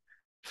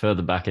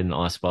further back in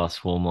Ice Bath's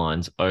form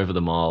lines, over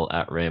the mile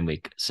at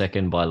Randwick,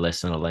 second by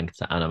less than a length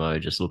to Animo,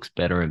 just looks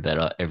better and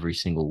better every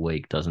single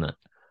week, doesn't it?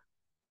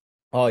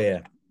 Oh yeah,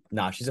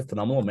 she's a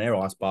phenomenal mare,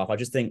 Ice Bath. I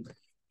just think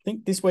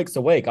this week's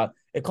the week.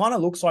 It kind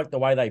of looks like the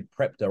way they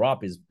prepped her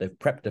up is they've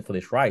prepped her for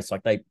this race.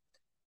 Like they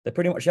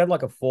pretty much, she had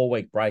like a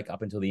 4-week break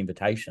up until the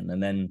invitation,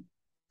 and then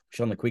she's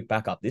on the quick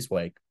backup this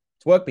week.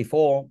 It's worked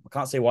before. I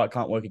can't see why it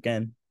can't work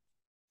again.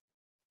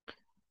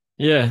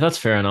 Yeah, that's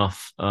fair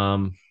enough.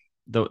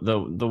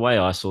 The way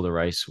I saw the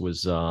race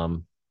was,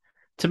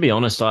 to be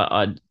honest,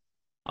 I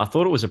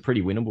thought it was a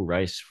pretty winnable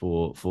race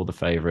for the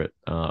favourite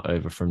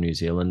over from New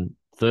Zealand.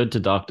 Third to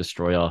Dark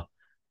Destroyer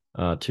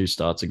 2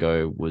 starts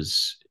ago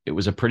was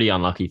a pretty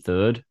unlucky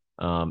third.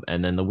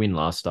 And then the win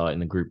last start in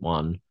the Group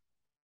 1,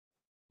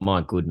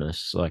 my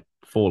goodness, like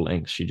 4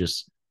 lengths, she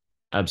just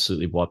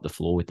absolutely wiped the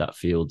floor with that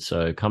field.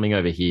 So coming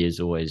over here is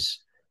always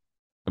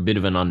a bit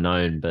of an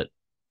unknown, but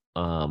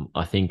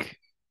I think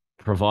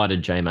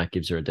provided J-Mac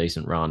gives her a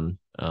decent run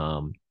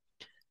and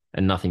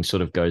nothing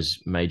sort of goes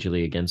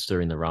majorly against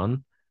her in the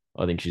run,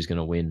 I think she's going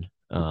to win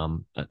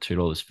at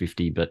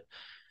 $2.50. But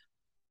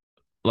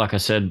like I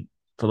said,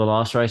 for the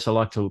last race, I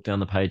like to look down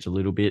the page a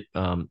little bit.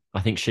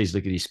 I think She's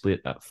Lickety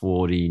Split at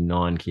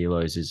 49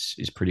 kilos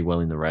is pretty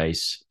well in the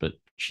race, but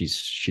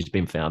she's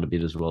been found a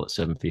bit as well at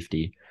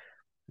 750.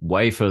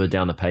 Way further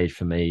down the page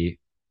for me,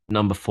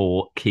 number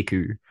 4,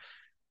 Kiku,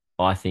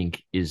 I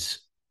think is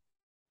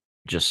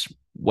just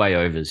way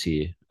overs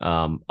here.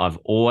 I've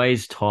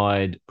always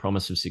tied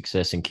Promise of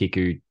Success and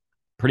Kiku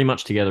pretty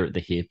much together at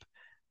the hip.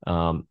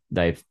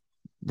 They've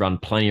run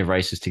plenty of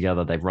races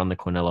together. They've run the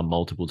Quinella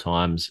multiple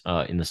times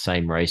in the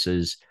same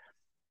races.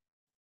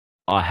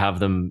 I have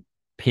them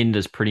pinned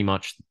as pretty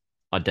much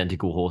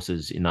identical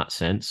horses in that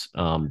sense.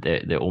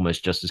 They're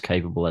almost just as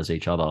capable as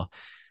each other.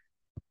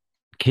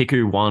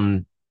 Kiku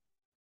won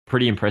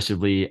pretty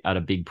impressively at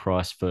a big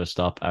price first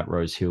up at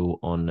Rose Hill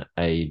on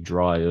a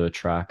drier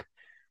track,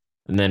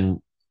 and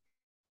then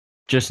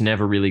just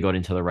never really got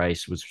into the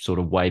race, was sort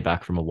of way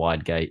back from a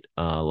wide gate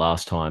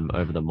last time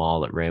over the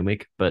mile at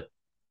Randwick. But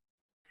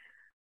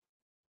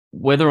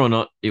whether or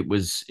not it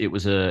was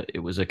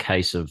a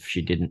case of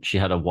she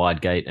had a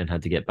wide gate and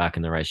had to get back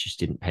in the race, just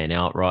didn't pan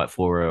out right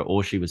for her,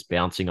 or she was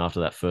bouncing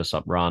after that first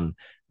up run,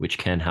 which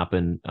can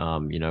happen.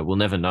 We'll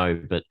never know,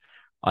 but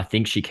I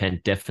think she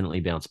can definitely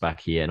bounce back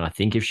here. And I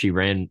think if she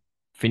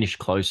finished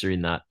closer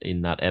in that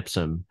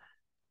Epsom,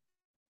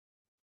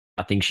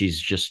 I think she's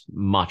just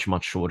much,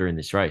 much shorter in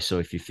this race. So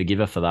if you forgive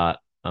her for that,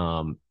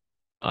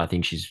 I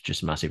think she's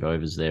just massive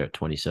overs there at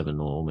 27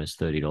 or almost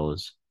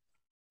 $30.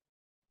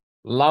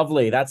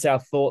 Lovely. That's our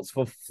thoughts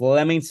for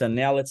Flemington.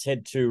 Now let's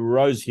head to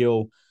Rose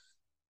Hill.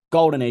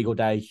 Golden Eagle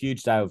Day,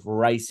 huge day of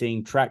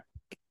racing, track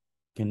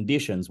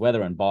conditions,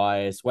 weather and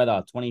bias,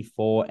 weather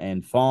 24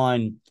 and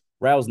fine,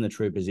 rails in the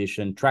true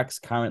position. Track's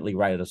currently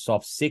rated a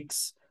soft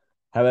 6.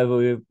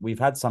 However, we've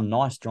had some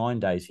nice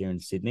drying days here in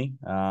Sydney.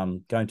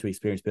 Going to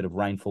experience a bit of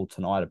rainfall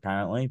tonight,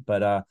 apparently,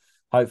 but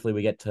hopefully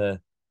we get to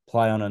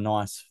play on a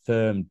nice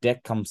firm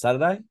deck come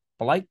Saturday.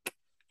 Blake,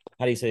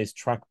 how do you see this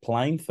track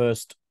playing?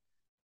 First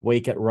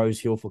week at Rose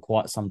Hill for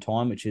quite some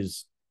time, which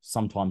is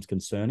sometimes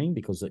concerning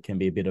because it can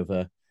be a bit of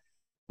a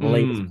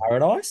leader's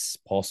paradise,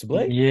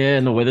 possibly. Yeah,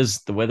 and the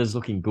weather's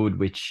looking good,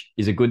 which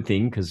is a good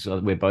thing because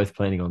we're both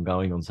planning on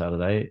going on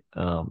Saturday.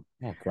 Oh,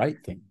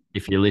 great thing.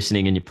 If you're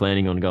listening and you're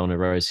planning on going to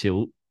Rose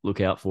Hill,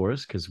 look out for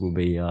us because we'll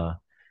be up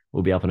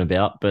and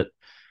about. But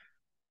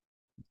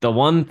the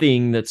one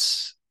thing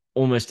that's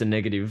almost a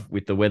negative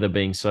with the weather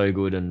being so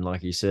good and,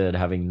 like you said,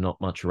 having not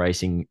much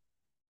racing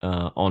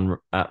on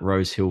at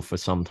Rose Hill for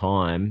some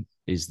time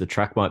is the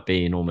track might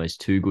be in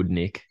almost too good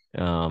nick,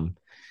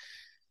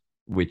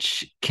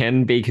 which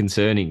can be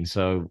concerning.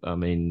 So, I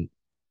mean,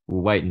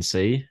 we'll wait and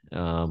see,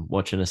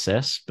 watch and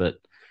assess. But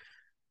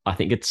I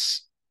think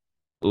it's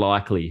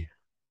likely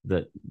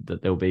that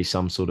there'll be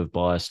some sort of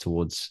bias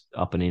towards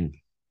up and in.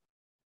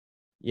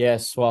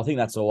 Yes, well, I think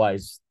that's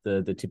always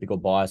the typical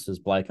biases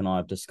Blake and I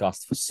have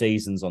discussed for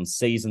seasons on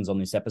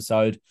this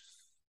episode.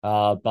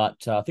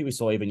 But I think we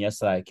saw even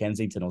yesterday at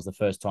Kensington, it was the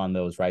first time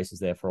there was races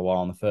there for a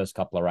while. In the first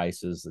couple of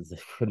races, they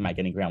couldn't make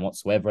any ground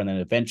whatsoever. And then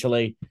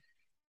eventually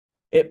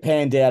it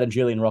panned out and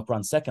Julian Rock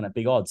run second at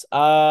big odds.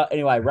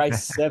 Anyway,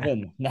 race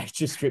 7,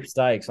 Nature Strip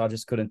Stakes. I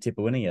just couldn't tip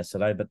a winner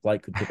yesterday, but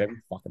Blake could tip every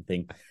fucking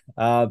thing.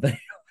 But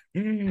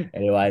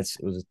anyway,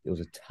 it was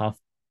a tough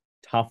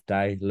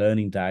day,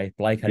 learning day.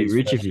 Blake had Be his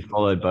rich if first. you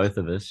followed both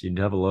of us. You'd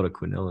have a lot of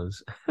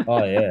quinellas.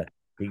 Oh yeah,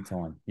 big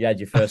time. You had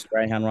your first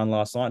greyhound run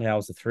last night. How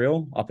was the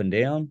thrill? Up and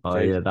down? Oh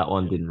Jeez. yeah, that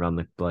one didn't run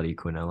the bloody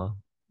quinella.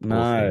 Poor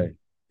No.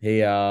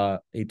 thing.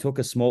 He took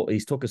a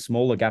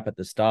smaller gap at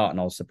the start,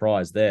 and I was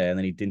surprised there. And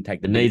then he didn't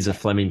take the It big needs a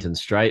Flemington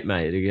straight,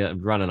 mate. To get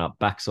running up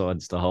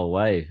backsides the whole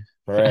way.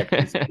 correct.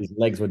 His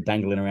legs were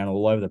dangling around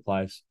all over the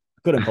place.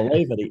 I couldn't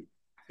believe it.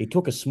 He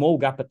took a small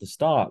gap at the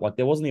start. Like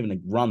there wasn't even a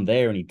run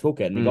there, and he took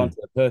it and he got into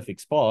the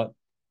perfect spot.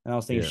 And I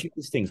was thinking, Yeah. shit,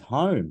 this thing's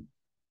home.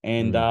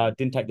 And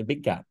didn't take the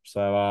big gap.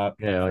 So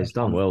Yeah, he's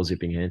done well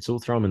zipping hands. So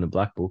we'll throw him in the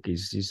black book.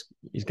 He's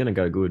going to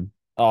go good.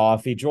 oh,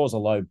 if he draws a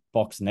low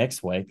box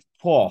next week,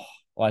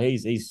 like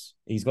he's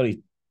got his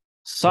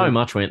So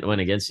much went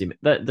against him.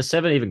 The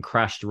 7 even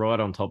crashed right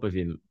on top of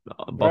him.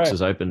 right.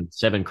 Boxes open.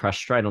 7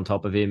 crashed straight on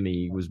top of him.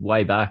 He was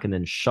way back and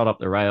then shot up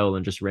the rail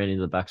and just ran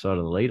into the backside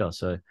of the leader.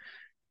 So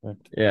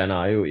yeah,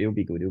 no, he'll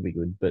be good. He'll be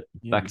good. But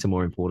back to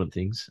more important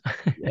things.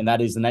 And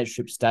that is the Nature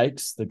Strip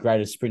Stakes, the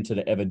greatest sprinter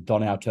to ever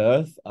don our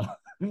turf.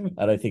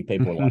 I don't think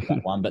people will like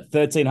that one, but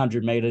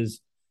 1,300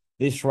 meters.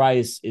 This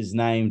race is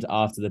named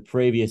after the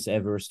previous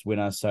Everest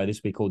winner, so this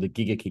will be called the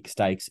Giga Kick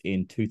Stakes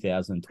in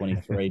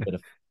 2023. But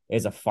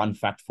here's a fun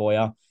fact for you,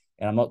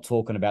 and I'm not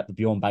talking about the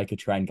Bjorn Baker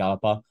train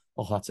galloper.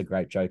 Oh, that's a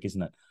great joke,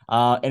 isn't it?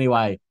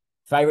 Anyway,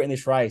 favorite in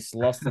this race,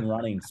 Lost and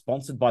Running,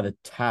 sponsored by the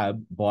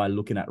Tab. By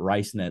looking at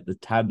RaceNet, the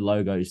Tab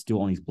logo is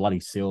still on his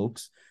bloody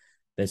silks.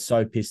 They're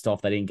so pissed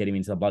off they didn't get him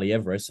into the bloody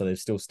Everest, so they're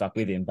still stuck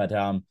with him. But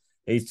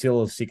he's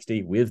still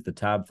 60 with the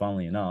Tab,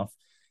 funnily enough.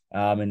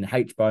 And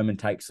H. Bowman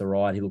takes the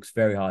ride. He looks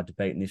very hard to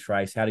beat in this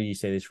race. How do you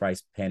see this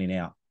race panning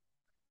out?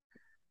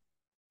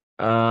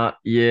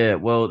 Yeah,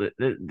 well,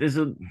 there's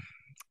a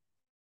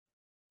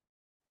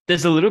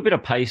little bit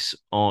of pace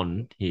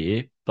on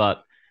here,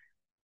 but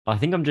I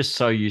think I'm just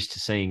so used to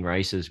seeing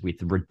races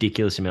with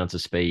ridiculous amounts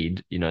of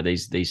speed. You know,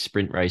 these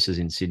sprint races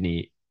in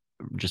Sydney,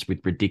 just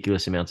with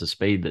ridiculous amounts of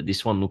speed, that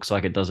this one looks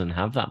like it doesn't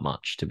have that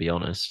much, to be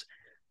honest.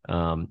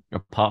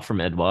 Apart from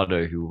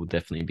Eduardo, who will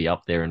definitely be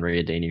up there, and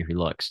Riadini, who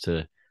likes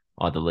to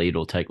either lead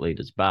or take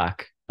leaders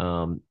back.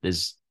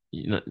 There's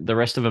the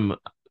rest of them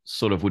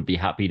sort of would be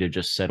happy to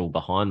just settle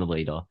behind the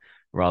leader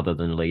rather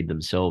than lead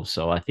themselves.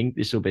 So I think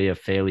this will be a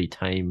fairly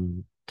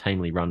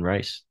tamely run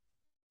race.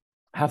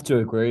 Have to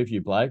agree with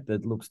you, Blake.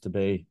 That looks to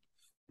be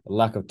a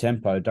lack of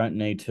tempo. Don't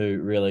need to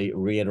really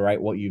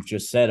reiterate what you've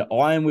just said.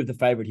 I am with the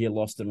favourite here,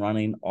 Lost and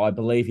Running. I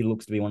believe he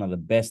looks to be one of the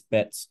best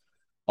bets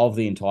of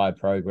the entire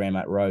program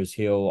at Rose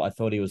Hill. I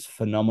thought he was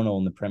phenomenal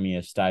in the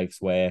Premier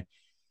Stakes, where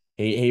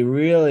he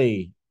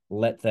really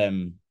let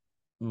them.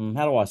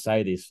 How do I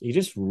say this? He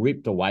just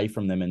ripped away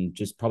from them and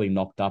just probably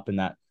knocked up in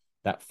that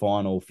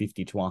final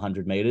 50 to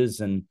 100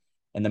 meters. And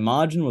the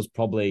margin was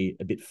probably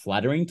a bit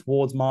flattering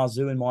towards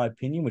Marzu, in my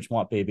opinion, which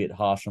might be a bit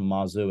harsh on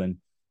Marzu. And I'm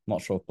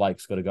not sure if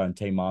Blake's got to go and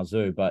team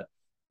Marzu, but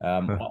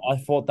I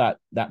thought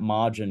that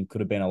margin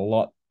could have been a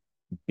lot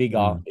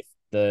bigger if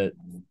the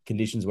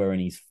conditions were in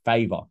his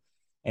favor.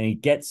 And he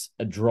gets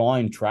a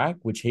drying track,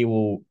 which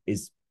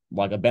is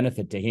like a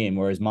benefit to him,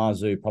 whereas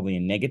Marzu probably a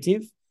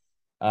negative.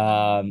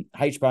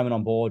 H. Bowman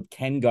on board,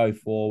 can go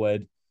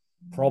forward,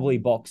 probably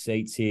box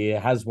seats here,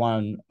 has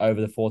won over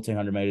the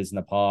 1,400 meters in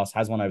the past,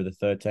 has won over the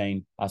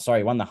 13.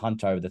 Won the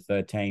Hunt over the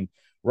 13,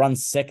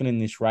 runs second in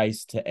this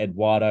race to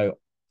Eduardo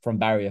from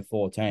barrier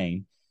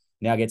 14,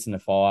 now gets into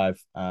 5.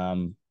 I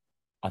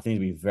think it'd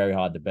be very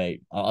hard to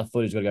beat. I thought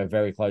he was going to go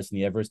very close in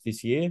the Everest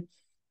this year.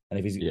 And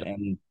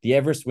and the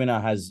Everest winner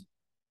has,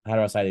 how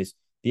do I say this?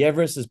 The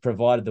Everest has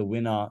provided the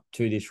winner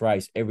to this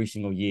race every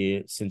single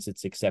year since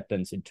its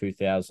acceptance in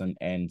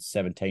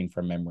 2017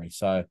 from memory.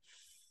 So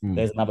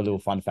There's another little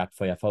fun fact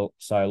for you.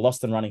 So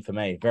Lost and Running for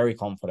me, very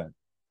confident.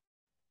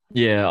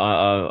 Yeah,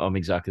 I'm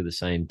exactly the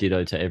same.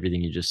 Ditto to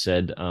everything you just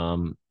said.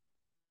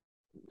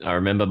 I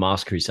remember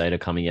Masked Crusader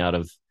coming out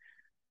of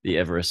the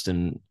Everest,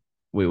 and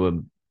we were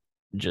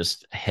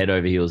just head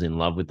over heels in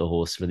love with the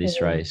horse for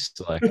this race.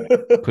 Like,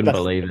 couldn't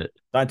believe it.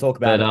 Don't talk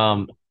about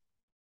But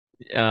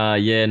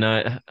it. yeah,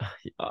 no,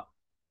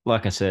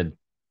 like I said,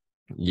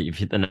 you've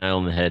hit the nail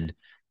on the head.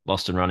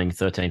 Lost and Running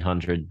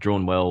 1300,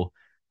 drawn well.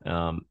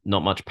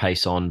 Not much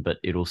pace on, but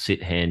it'll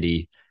sit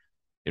handy.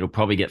 It'll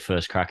probably get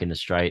first crack in the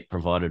straight,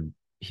 provided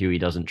Huey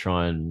doesn't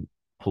try and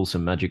pull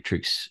some magic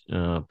tricks,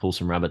 pull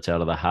some rabbits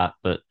out of the hat.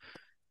 But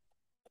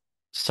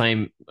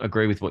same,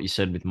 agree with what you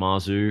said with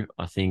Marzu.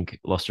 I think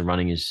Lost and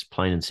Running is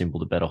plain and simple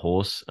the better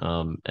horse.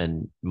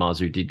 And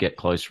Marzu did get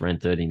close, ran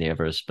 30 in the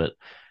Everest, but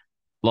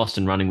Lost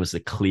and Running was the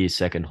clear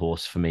second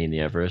horse for me in the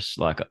Everest.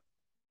 Like,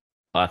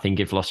 I think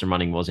if Lost and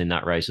Running was in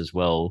that race as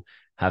well,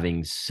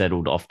 having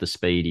settled off the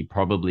speed, he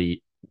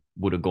probably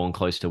would have gone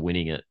close to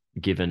winning it,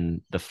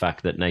 given the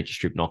fact that Nature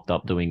Strip knocked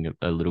up doing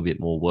a little bit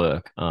more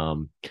work.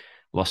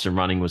 Lost and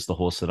Running was the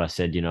horse that I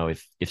said,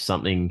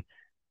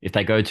 if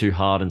they go too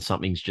hard and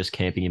something's just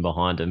camping in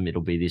behind him,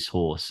 it'll be this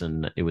horse.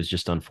 And it was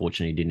just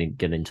unfortunate he didn't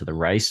get into the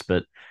race,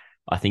 but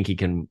I think he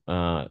can,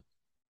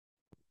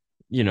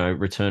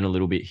 return a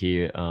little bit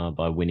here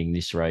by winning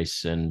this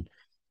race. And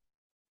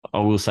I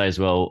will say as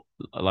well,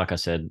 like I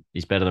said,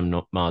 he's better than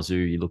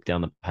Marzu. You look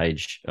down the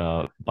page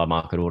by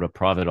market order.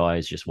 Private Eye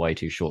is just way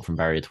too short from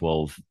barrier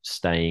 12,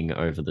 staying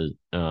over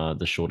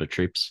the shorter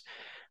trips.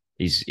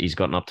 He's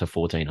gotten up to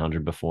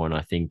 1400 before, and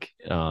I think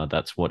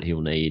that's what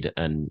he'll need,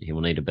 and he will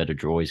need a better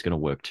draw. He's going to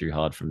work too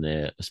hard from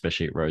there,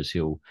 especially at Rose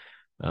Hill.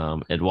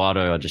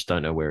 Eduardo, I just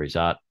don't know where he's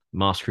at.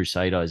 Masked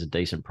Crusader is a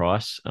decent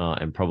price,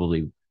 and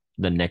probably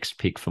the next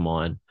pick for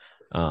mine.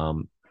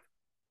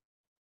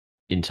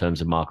 In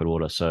terms of market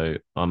order. So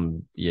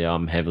I'm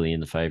heavily in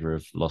the favor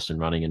of Lost and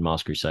Running, and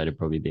Masked Crusader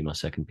probably be my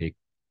second pick.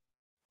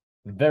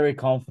 Very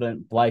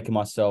confident. Blake and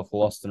myself,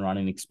 Lost and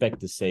Running,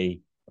 expect to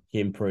see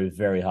him prove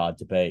very hard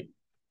to beat.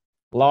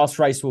 Last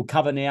race we'll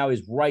cover now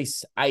is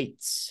race 8.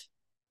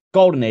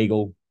 Golden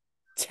Eagle,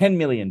 $10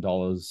 million.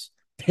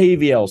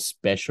 PVL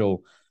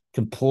special.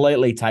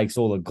 Completely takes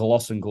all the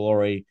gloss and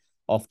glory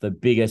off the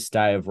biggest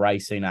day of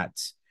racing at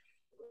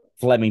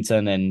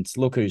Flemington. And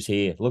look who's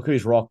here. Look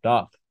who's rocked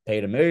up.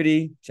 Peter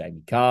Moody,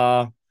 Jamie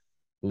Carr,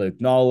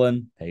 Luke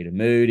Nolan, Peter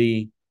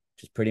Moody,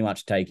 just pretty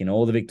much taking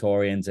all the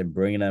Victorians and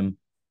bringing them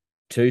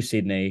to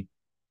Sydney.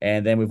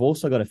 And then we've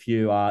also got a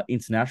few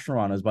international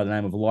runners by the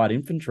name of Light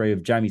Infantry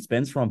of Jamie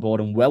Spencer on board,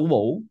 and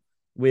Wellwall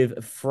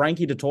with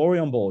Frankie Dettori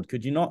on board.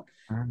 Could you not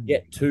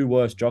get two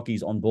worse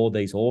jockeys on board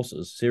these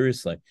horses?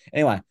 Seriously.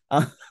 Anyway.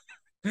 I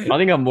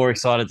think I'm more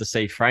excited to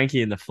see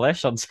Frankie in the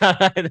flesh on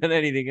Saturday than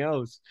anything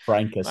else.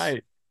 Frankus.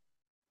 Mate,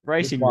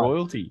 racing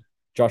royalty.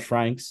 Josh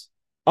Franks.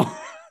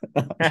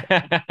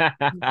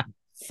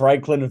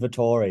 Franklin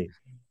Vittori.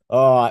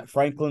 All right,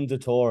 Franklin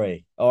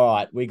Dettori. All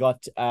right, we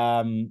got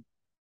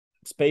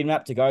speed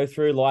map to go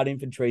through. Light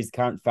Infantry's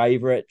current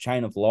favourite.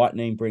 Chain of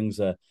Lightning brings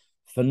a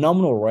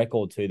phenomenal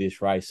record to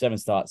this race. 7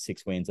 starts,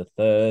 6 wins, a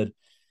third.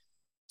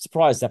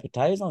 Surprised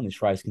Zapatea's on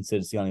this race,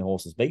 considers the only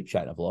horses beat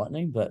Chain of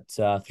Lightning, but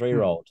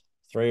 3-year-old.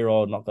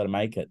 3-year-old not going to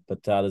make it.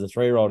 But there's a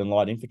 3-year-old in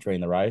Light Infantry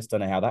in the race. Don't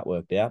know how that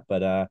worked out,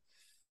 but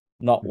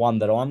not one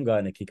that I'm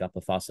going to kick up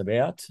a fuss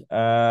about.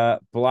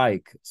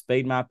 Blake,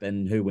 speed map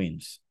and who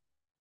wins?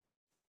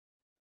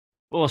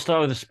 Well, I'll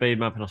start with the speed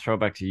map and I'll throw it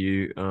back to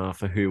you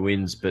for who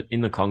wins. But In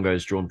the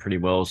Congo's drawn pretty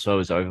well, so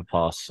is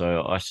Overpass.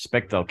 So I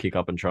suspect they'll kick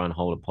up and try and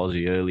hold a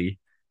posse early.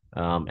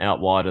 Out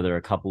wider, there are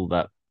a couple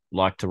that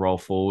like to roll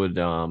forward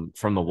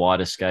from the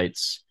wider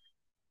skates.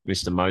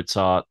 Mr.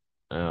 Mozart,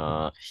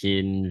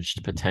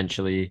 Hinged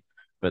potentially,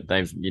 but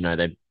they've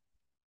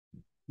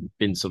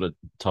been sort of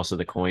toss of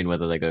the coin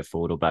whether they go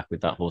forward or back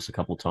with that horse a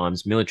couple of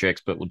times. Military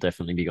Expert will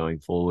definitely be going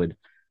forward.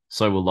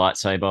 So will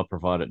Lightsaber,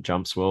 provided it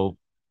jumps well.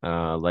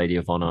 Lady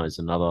of Honor is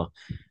another.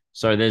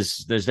 So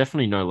there's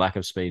definitely no lack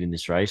of speed in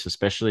this race,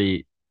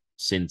 especially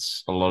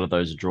since a lot of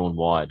those are drawn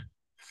wide.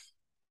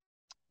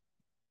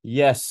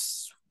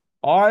 Yes,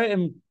 I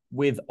am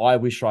with I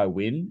Wish I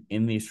Win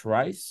in this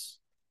race.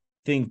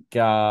 Think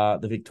the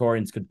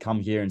Victorians could come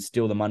here and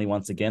steal the money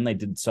once again. They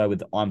did so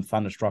with I'm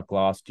Thunderstruck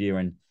last year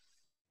and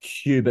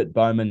Hubert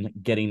Bowman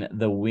getting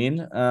the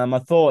win. I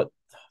thought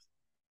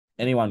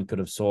anyone could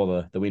have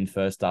saw the win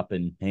first up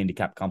in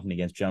handicap company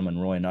against Gentleman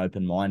Roy and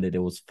Open Minded. It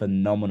was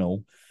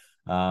phenomenal.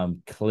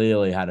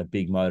 Clearly had a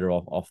big motor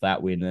off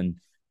that win and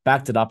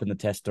backed it up in the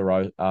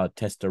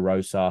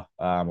Testarossa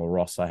or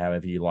Rossa,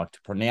 however you like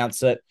to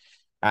pronounce it,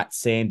 at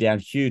Sandown.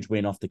 Huge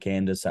win off the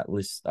canvas at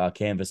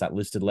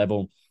listed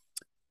level.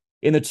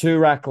 In the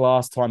 2-rack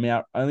last time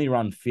out, only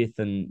run 5th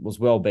and was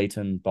well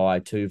beaten by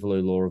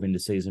Tuvalu, Law of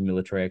Indices and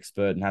Military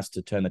Expert, and has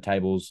to turn the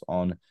tables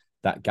on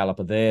that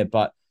galloper there.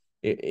 But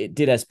it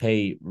did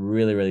SP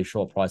really, really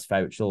short price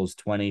favourite. Still was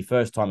 20.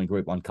 First time in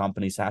Group 1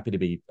 companies. Happy to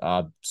be,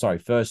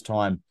 first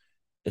time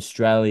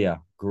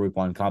Australia Group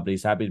 1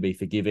 companies. Happy to be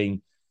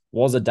forgiving.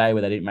 was a day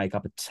where they didn't make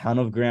up a ton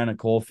of ground at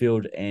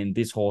Caulfield, and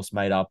this horse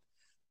made up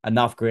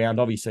enough ground.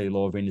 Obviously,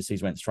 law of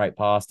indices went straight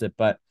past it,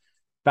 but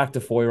back to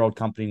 4-year-old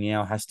company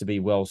now has to be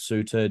well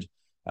suited.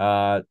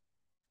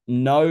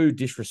 No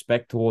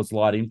disrespect towards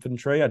light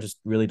infantry. I just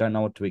really don't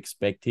know what to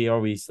expect here.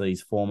 Obviously,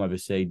 his form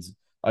overseas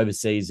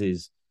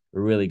is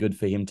really good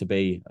for him to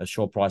be a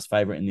short price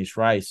favorite in this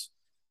race.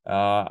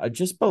 I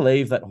just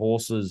believe that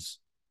horses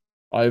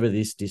over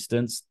this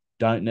distance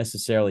don't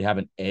necessarily have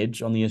an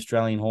edge on the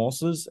Australian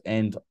horses,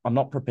 and I'm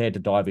not prepared to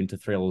dive into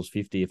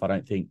 $3.50 if I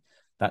don't think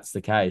that's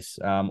the case.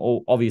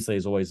 Obviously,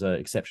 there's always an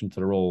exception to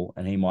the rule,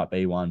 and he might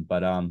be one,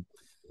 but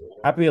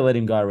happy to let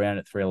him go around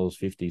at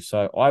 $3.50.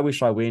 So I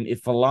wish I win.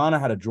 If Valana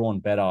had a drawn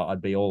better,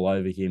 I'd be all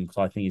over him because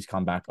I think he's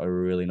come back a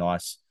really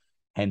nice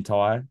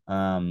hentai.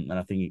 And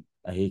I think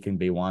he can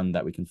be one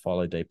that we can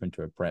follow deep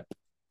into a prep.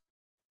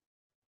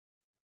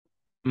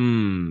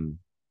 Hmm.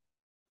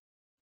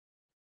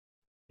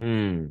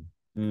 Hmm.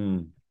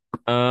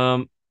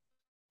 Mm.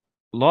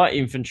 Light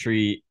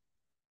infantry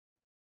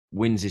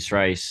wins this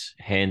race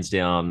hands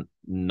down,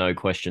 no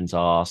questions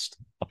asked.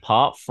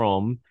 Apart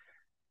from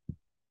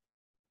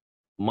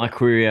my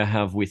query I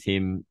have with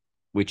him,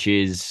 which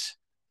is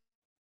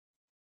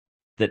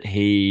that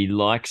he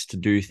likes to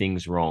do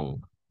things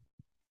wrong.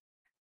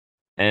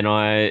 And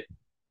I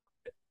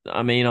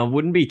mean, I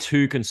wouldn't be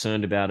too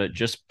concerned about it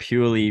just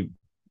purely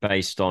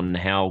based on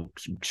how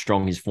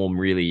strong his form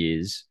really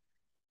is.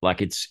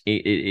 Like it's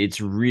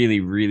really,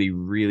 really,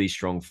 really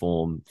strong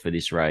form for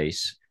this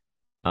race.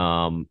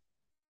 Um,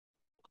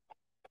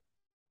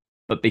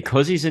 but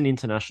because he's an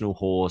international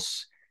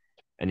horse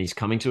and he's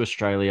coming to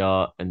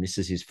Australia and this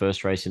is his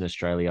first race in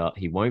Australia,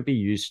 he won't be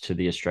used to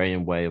the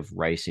Australian way of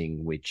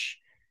racing, which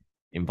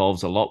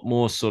involves a lot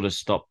more sort of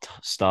stop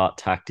start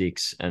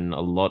tactics and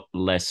a lot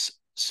less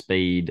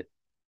speed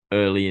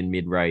early and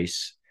mid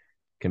race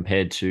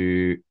compared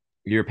to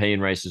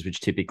European races,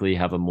 which typically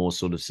have a more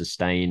sort of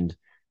sustained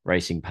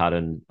racing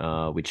pattern,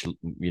 which,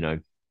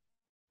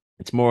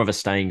 it's more of a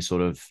staying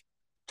sort of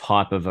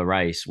type of a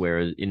race,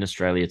 whereas in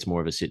Australia, it's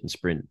more of a sit and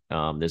sprint.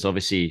 There's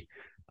obviously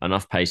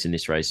enough pace in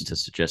this race to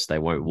suggest they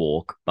won't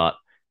walk, but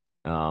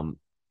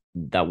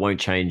that won't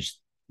change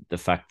the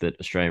fact that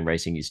Australian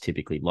racing is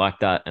typically like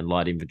that, and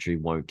light infantry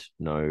won't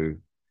know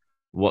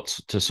what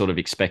to sort of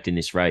expect in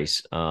this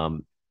race.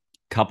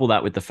 Couple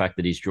that with the fact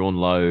that he's drawn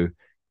low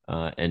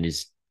and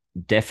is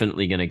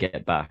definitely going to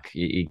get back.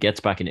 He gets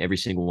back in every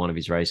single one of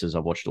his races.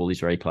 I've watched all his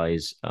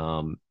replays.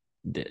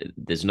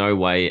 There's no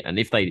way, and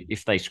if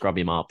they scrub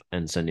him up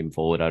and send him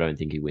forward, I don't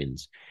think he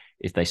wins.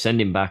 If they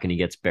send him back and he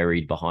gets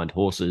buried behind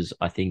horses,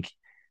 I think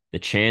the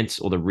chance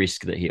or the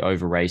risk that he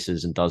over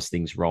races and does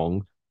things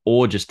wrong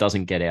or just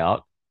doesn't get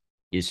out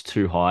is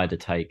too high to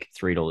take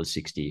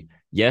 $3.60.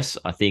 Yes,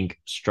 I think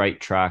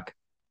straight track,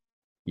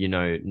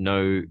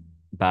 no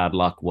bad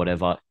luck,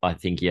 whatever. I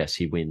think, yes,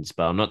 he wins,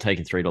 but I'm not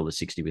taking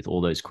 $3.60 with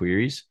all those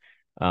queries,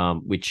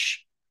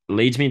 which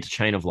leads me into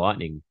Chain of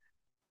Lightning.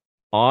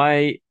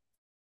 I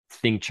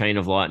think Chain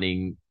of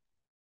Lightning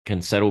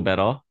can settle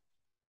better,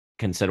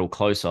 can settle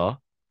closer,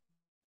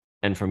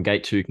 and from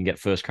gate 2 can get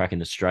first crack in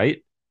the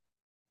straight.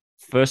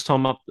 First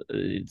time up,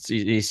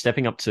 she's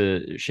stepping up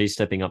to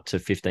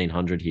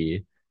 1,500 here,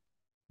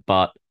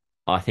 but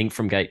I think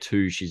from gate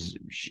 2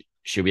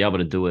 she'll be able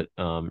to do it.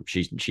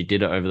 She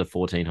did it over the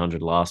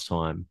 1,400 last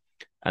time,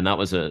 and that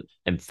was a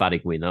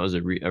emphatic win. That was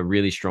a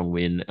really strong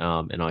win,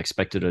 and I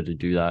expected her to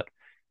do that.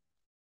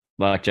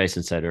 Like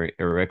Jason said,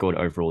 her record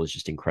overall is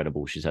just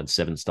incredible. She's had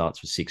 7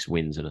 starts with 6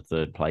 wins and a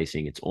third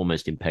placing. It's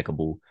almost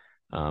impeccable.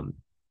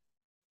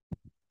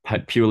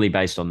 Purely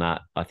based on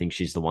that, I think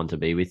she's the one to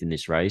be with in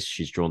this race.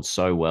 She's drawn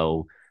so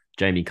well.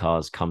 Jamie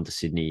Carr's come to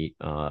Sydney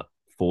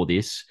for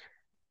this,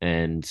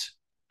 and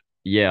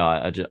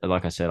yeah,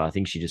 like I said, I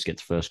think she just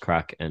gets first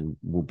crack and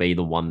will be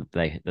the one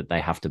that they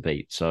have to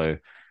beat. So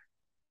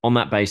on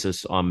that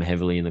basis, I'm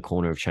heavily in the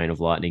corner of Chain of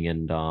Lightning,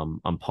 and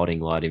I'm potting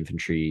light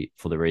infantry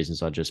for the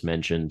reasons I just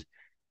mentioned.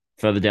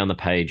 Further down the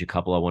page, a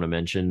couple I want to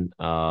mention.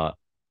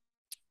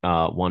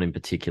 One in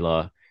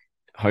particular,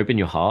 Hope in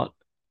Your Heart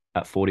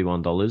at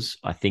 $41,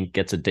 I think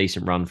gets a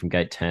decent run from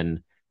gate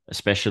 10,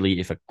 especially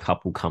if a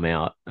couple come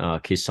out.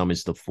 Kiss Some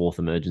is the 4th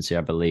emergency,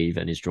 I believe,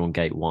 and is drawn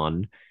gate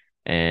 1.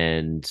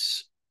 And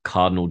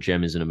Cardinal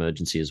Gem is an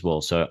emergency as well.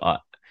 So I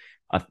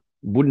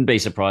wouldn't be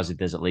surprised if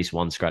there's at least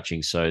one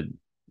scratching. So,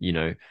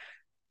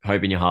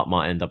 Hope in Your Heart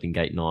might end up in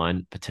gate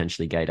 9,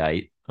 potentially gate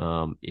 8,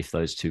 if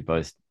those two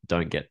both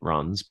don't get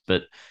runs.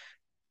 But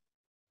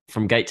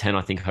from gate 10,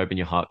 I think Hope in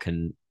Your Heart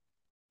can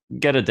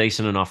get a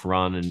decent enough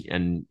run,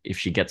 and if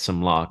she gets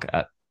some luck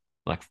at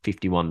like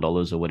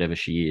 $51 or whatever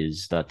she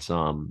is, that's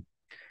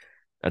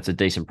a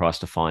decent price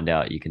to find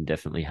out. You can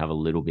definitely have a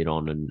little bit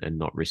on and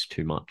not risk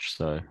too much.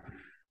 So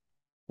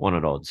 1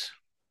 at odds.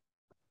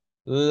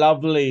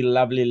 Lovely,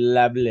 lovely,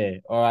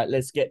 lovely. All right,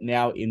 let's get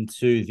now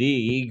into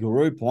the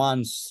Group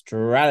 1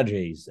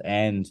 strategies.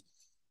 And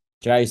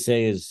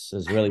JC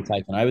has really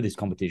taken over this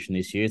competition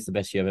this year. It's the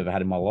best year I've ever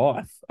had in my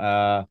life.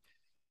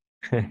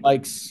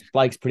 Blake's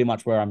pretty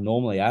much where I'm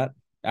normally at.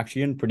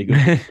 Actually, in pretty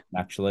good.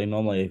 Actually,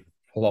 normally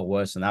a lot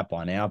worse than that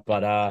by now.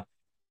 But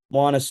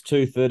minus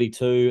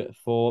 232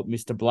 for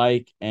Mr.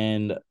 Blake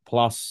and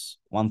plus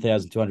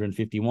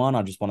 1,251.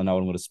 I just want to know what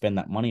I'm going to spend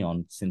that money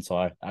on since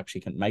I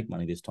actually can make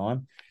money this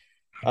time.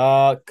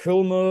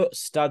 Coolmore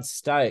Stud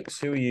Stakes.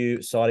 Who are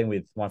you siding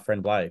with, my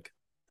friend Blake?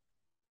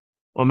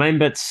 Well, main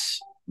bet's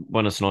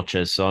buenos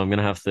noches, so I'm going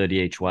to have 30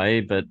 each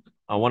way, but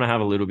I want to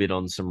have a little bit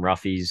on some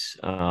roughies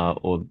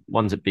or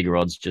ones at bigger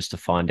odds just to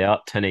find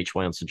out. 10 each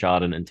way on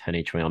Sajardin and 10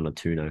 each way on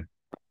Natuno.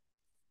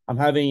 I'm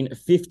having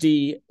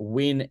 50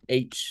 win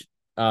each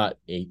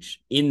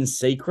in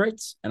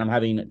secret, and I'm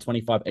having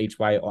 25 each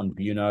way on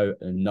Buno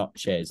and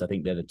Notches. I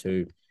think they're the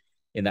two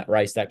in that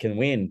race that can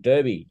win.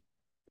 Derby.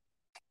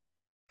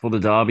 For the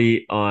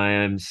Derby, I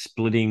am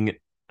splitting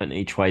an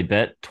each way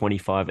bet,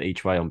 25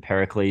 each way on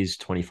Pericles,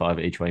 25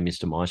 each way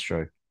Mr.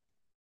 Maestro.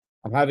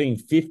 I'm having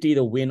 50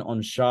 to win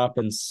on Sharp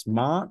and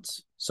Smart.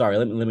 Sorry,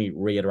 let me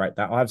reiterate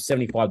that. I have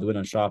 75 to win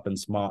on Sharp and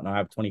Smart, and I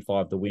have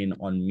 25 to win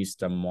on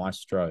Mr.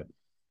 Maestro.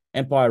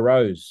 Empire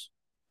Rose.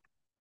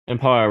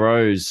 Empire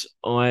Rose,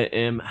 I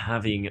am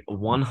having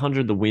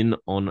 100 to win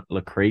on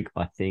Le Creek.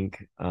 I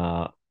think,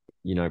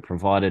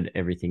 provided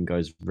everything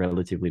goes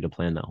relatively to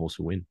plan, that horse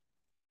will win.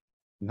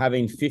 I'm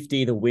having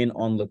 50 to win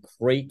on Le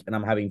Creek, and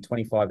I'm having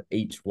 25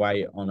 each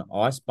way on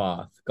Ice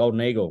Bath.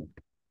 Golden Eagle.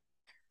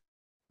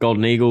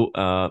 Golden Eagle,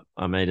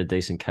 I made a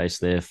decent case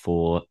there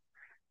for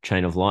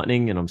Chain of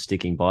Lightning, and I'm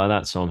sticking by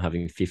that. So I'm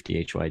having 50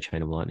 each way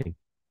Chain of Lightning.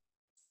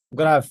 I'm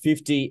going to have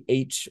 50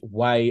 each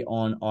way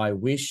on I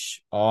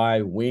Wish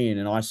I Win,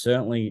 and I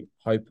certainly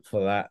hope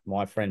for that,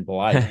 my friend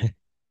Blake.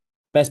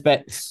 Best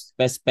bets.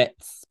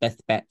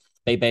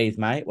 BBs,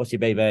 mate. What's your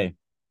BB?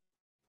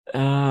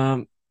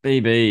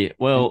 BB.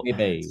 Well,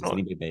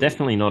 BBs.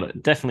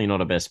 definitely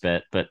not a best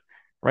bet, but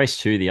race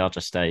 2, the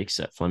Archer Stakes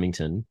at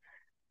Flemington.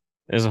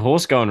 There's a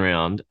horse going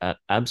around at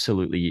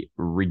absolutely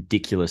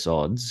ridiculous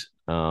odds.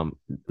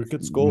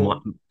 Cricket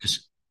score.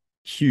 Just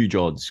huge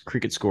odds.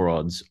 Cricket score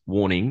odds.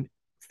 Warning,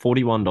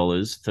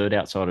 $41, third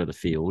outside of the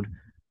field.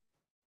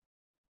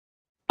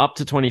 Up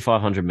to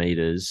 2,500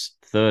 meters,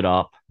 third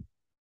up.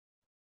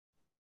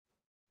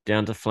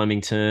 Down to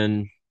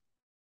Flemington.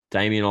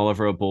 Damien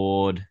Oliver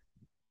aboard.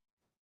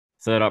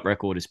 Third up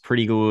record is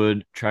pretty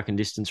good. Track and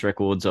distance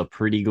records are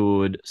pretty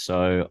good.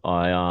 So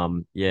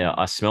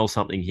I smell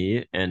something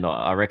here, and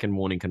I reckon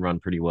Warning can run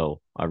pretty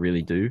well. I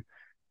really do.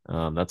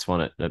 That's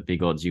one at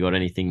big odds. You got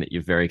anything that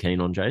you're very keen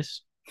on,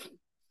 Jace?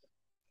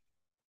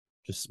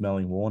 Just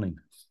smelling Warning.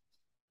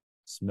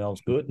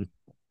 Smells good.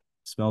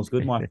 Smells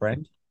good, my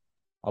friend.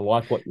 I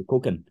like what you're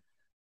cooking.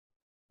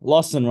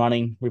 Lost and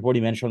running. We've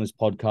already mentioned on this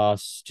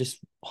podcast. Just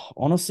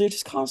honestly, I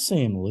just can't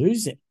see him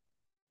losing.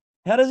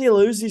 How does he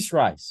lose this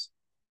race?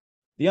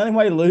 The only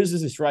way he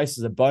loses this race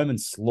is a Bowman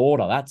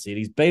slaughter. That's it.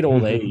 He's beat all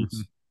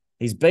these.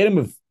 He's beat him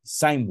with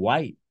same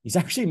weight. He's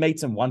actually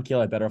meets him 1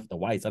 kilo better off the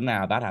weights. I don't know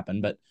how that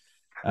happened, but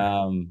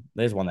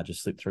there's one that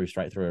just slipped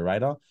straight through a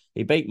radar.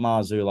 He beat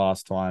Marzu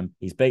last time.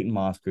 He's beaten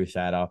Mars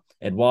Crusader.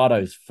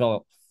 Eduardo's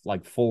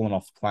fallen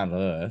off planet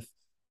Earth.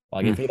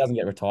 Like if he doesn't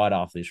get retired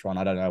after this run,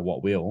 I don't know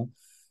what will.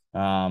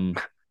 Yeah.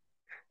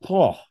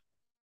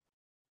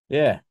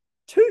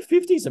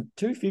 250 is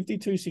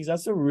 260.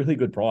 That's a really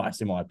good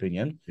price, in my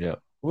opinion. Yeah.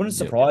 It wouldn't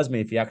surprise me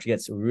if he actually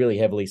gets really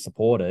heavily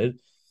supported.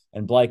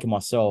 And Blake and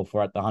myself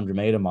were at the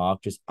 100-meter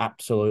mark, just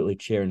absolutely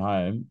cheering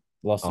home.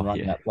 Lost and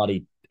running that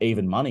bloody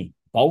even money,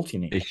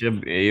 bolting it. He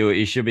should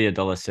be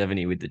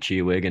 $1.70 with the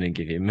cheer we're going to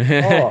give him.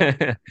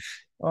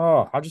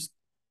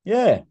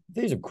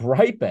 These are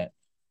great bet.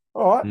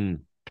 All right.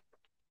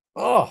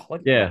 Well,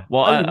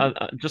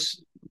 I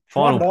just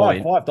final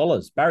point.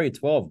 $5. Barrier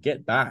 12,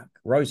 get back.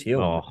 Rose Hill.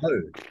 No.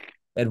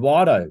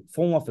 Eduardo,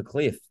 falling off a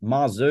cliff.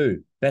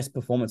 Marzu, best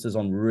performances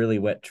on really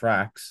wet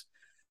tracks.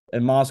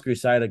 And Mars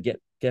Crusader,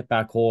 get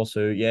back horse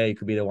who, he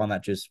could be the one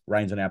that just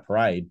rains on our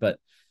parade.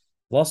 But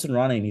lost and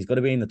running, he's got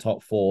to be in the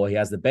top 4. He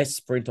has the best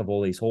sprint of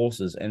all these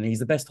horses, and he's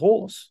the best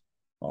horse.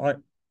 All right.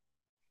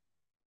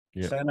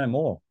 Say no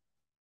more.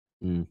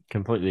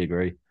 Completely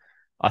agree.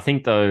 I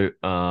think, though,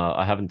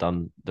 I haven't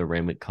done the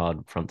Randwick card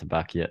front to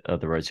back yet,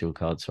 the Rose Hill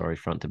card,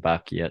 front to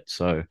back yet.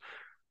 So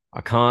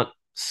I can't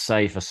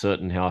say for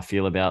certain how I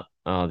feel about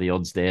the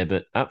odds there,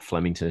 but at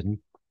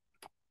Flemington,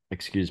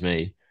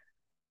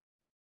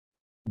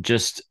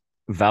 just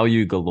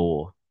value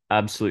galore,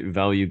 absolute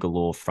value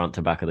galore front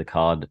to back of the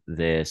card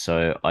there.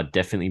 So I'd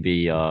definitely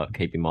be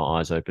keeping my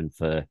eyes open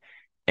for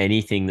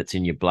anything that's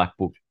in your black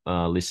book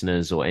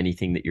listeners or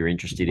anything that you're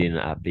interested in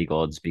at big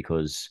odds,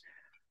 because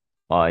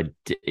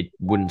it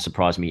wouldn't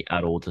surprise me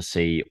at all to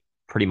see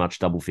pretty much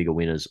double figure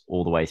winners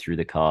all the way through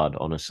the card,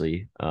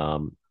 honestly.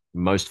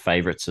 Most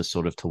favorites are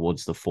sort of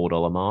towards the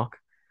 $4 mark.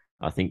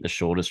 I think the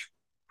shortest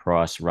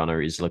price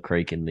runner is Le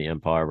Creek in the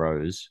Empire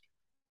Rose,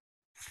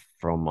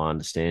 from my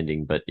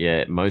understanding. But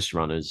yeah, most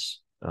runners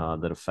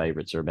that are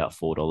favorites are about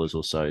 $4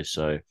 or so.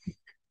 So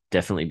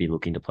definitely be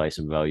looking to play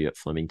some value at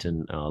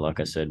Flemington. Like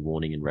I said,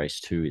 Warning in race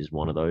 2 is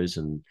one of those,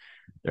 and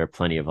there are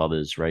plenty of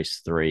others.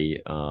 Race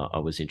 3, I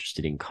was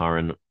interested in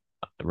Curran.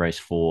 Race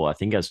 4, I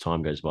think as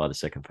time goes by, the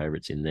second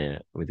favourite's in there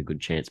with a good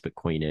chance, but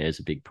Queen Air is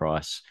a big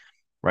price.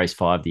 race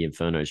 5, the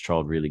Inferno's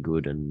trialled really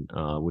good, and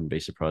wouldn't be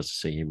surprised to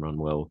see him run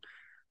well.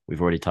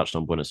 We've already touched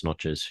on Buenos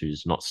Noches,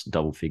 who's not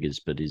double figures,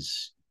 but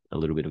is a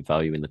little bit of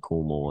value in the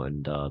Coolmore,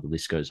 and the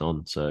list goes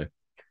on. So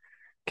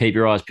keep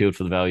your eyes peeled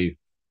for the value.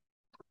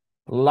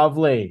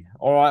 Lovely.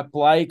 All right,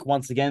 Blake,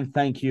 once again,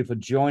 thank you for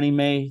joining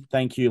me.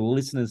 Thank you,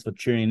 listeners, for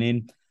tuning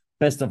in.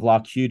 Best of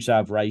luck. Huge day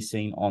of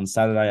racing on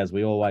Saturday, as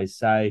we always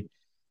say.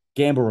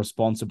 Gamble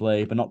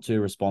responsibly, but not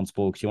too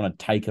responsible because you want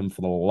to take them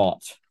for the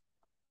lot.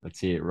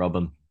 That's it. Rob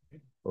them.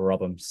 Rob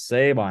them.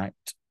 See you, mate.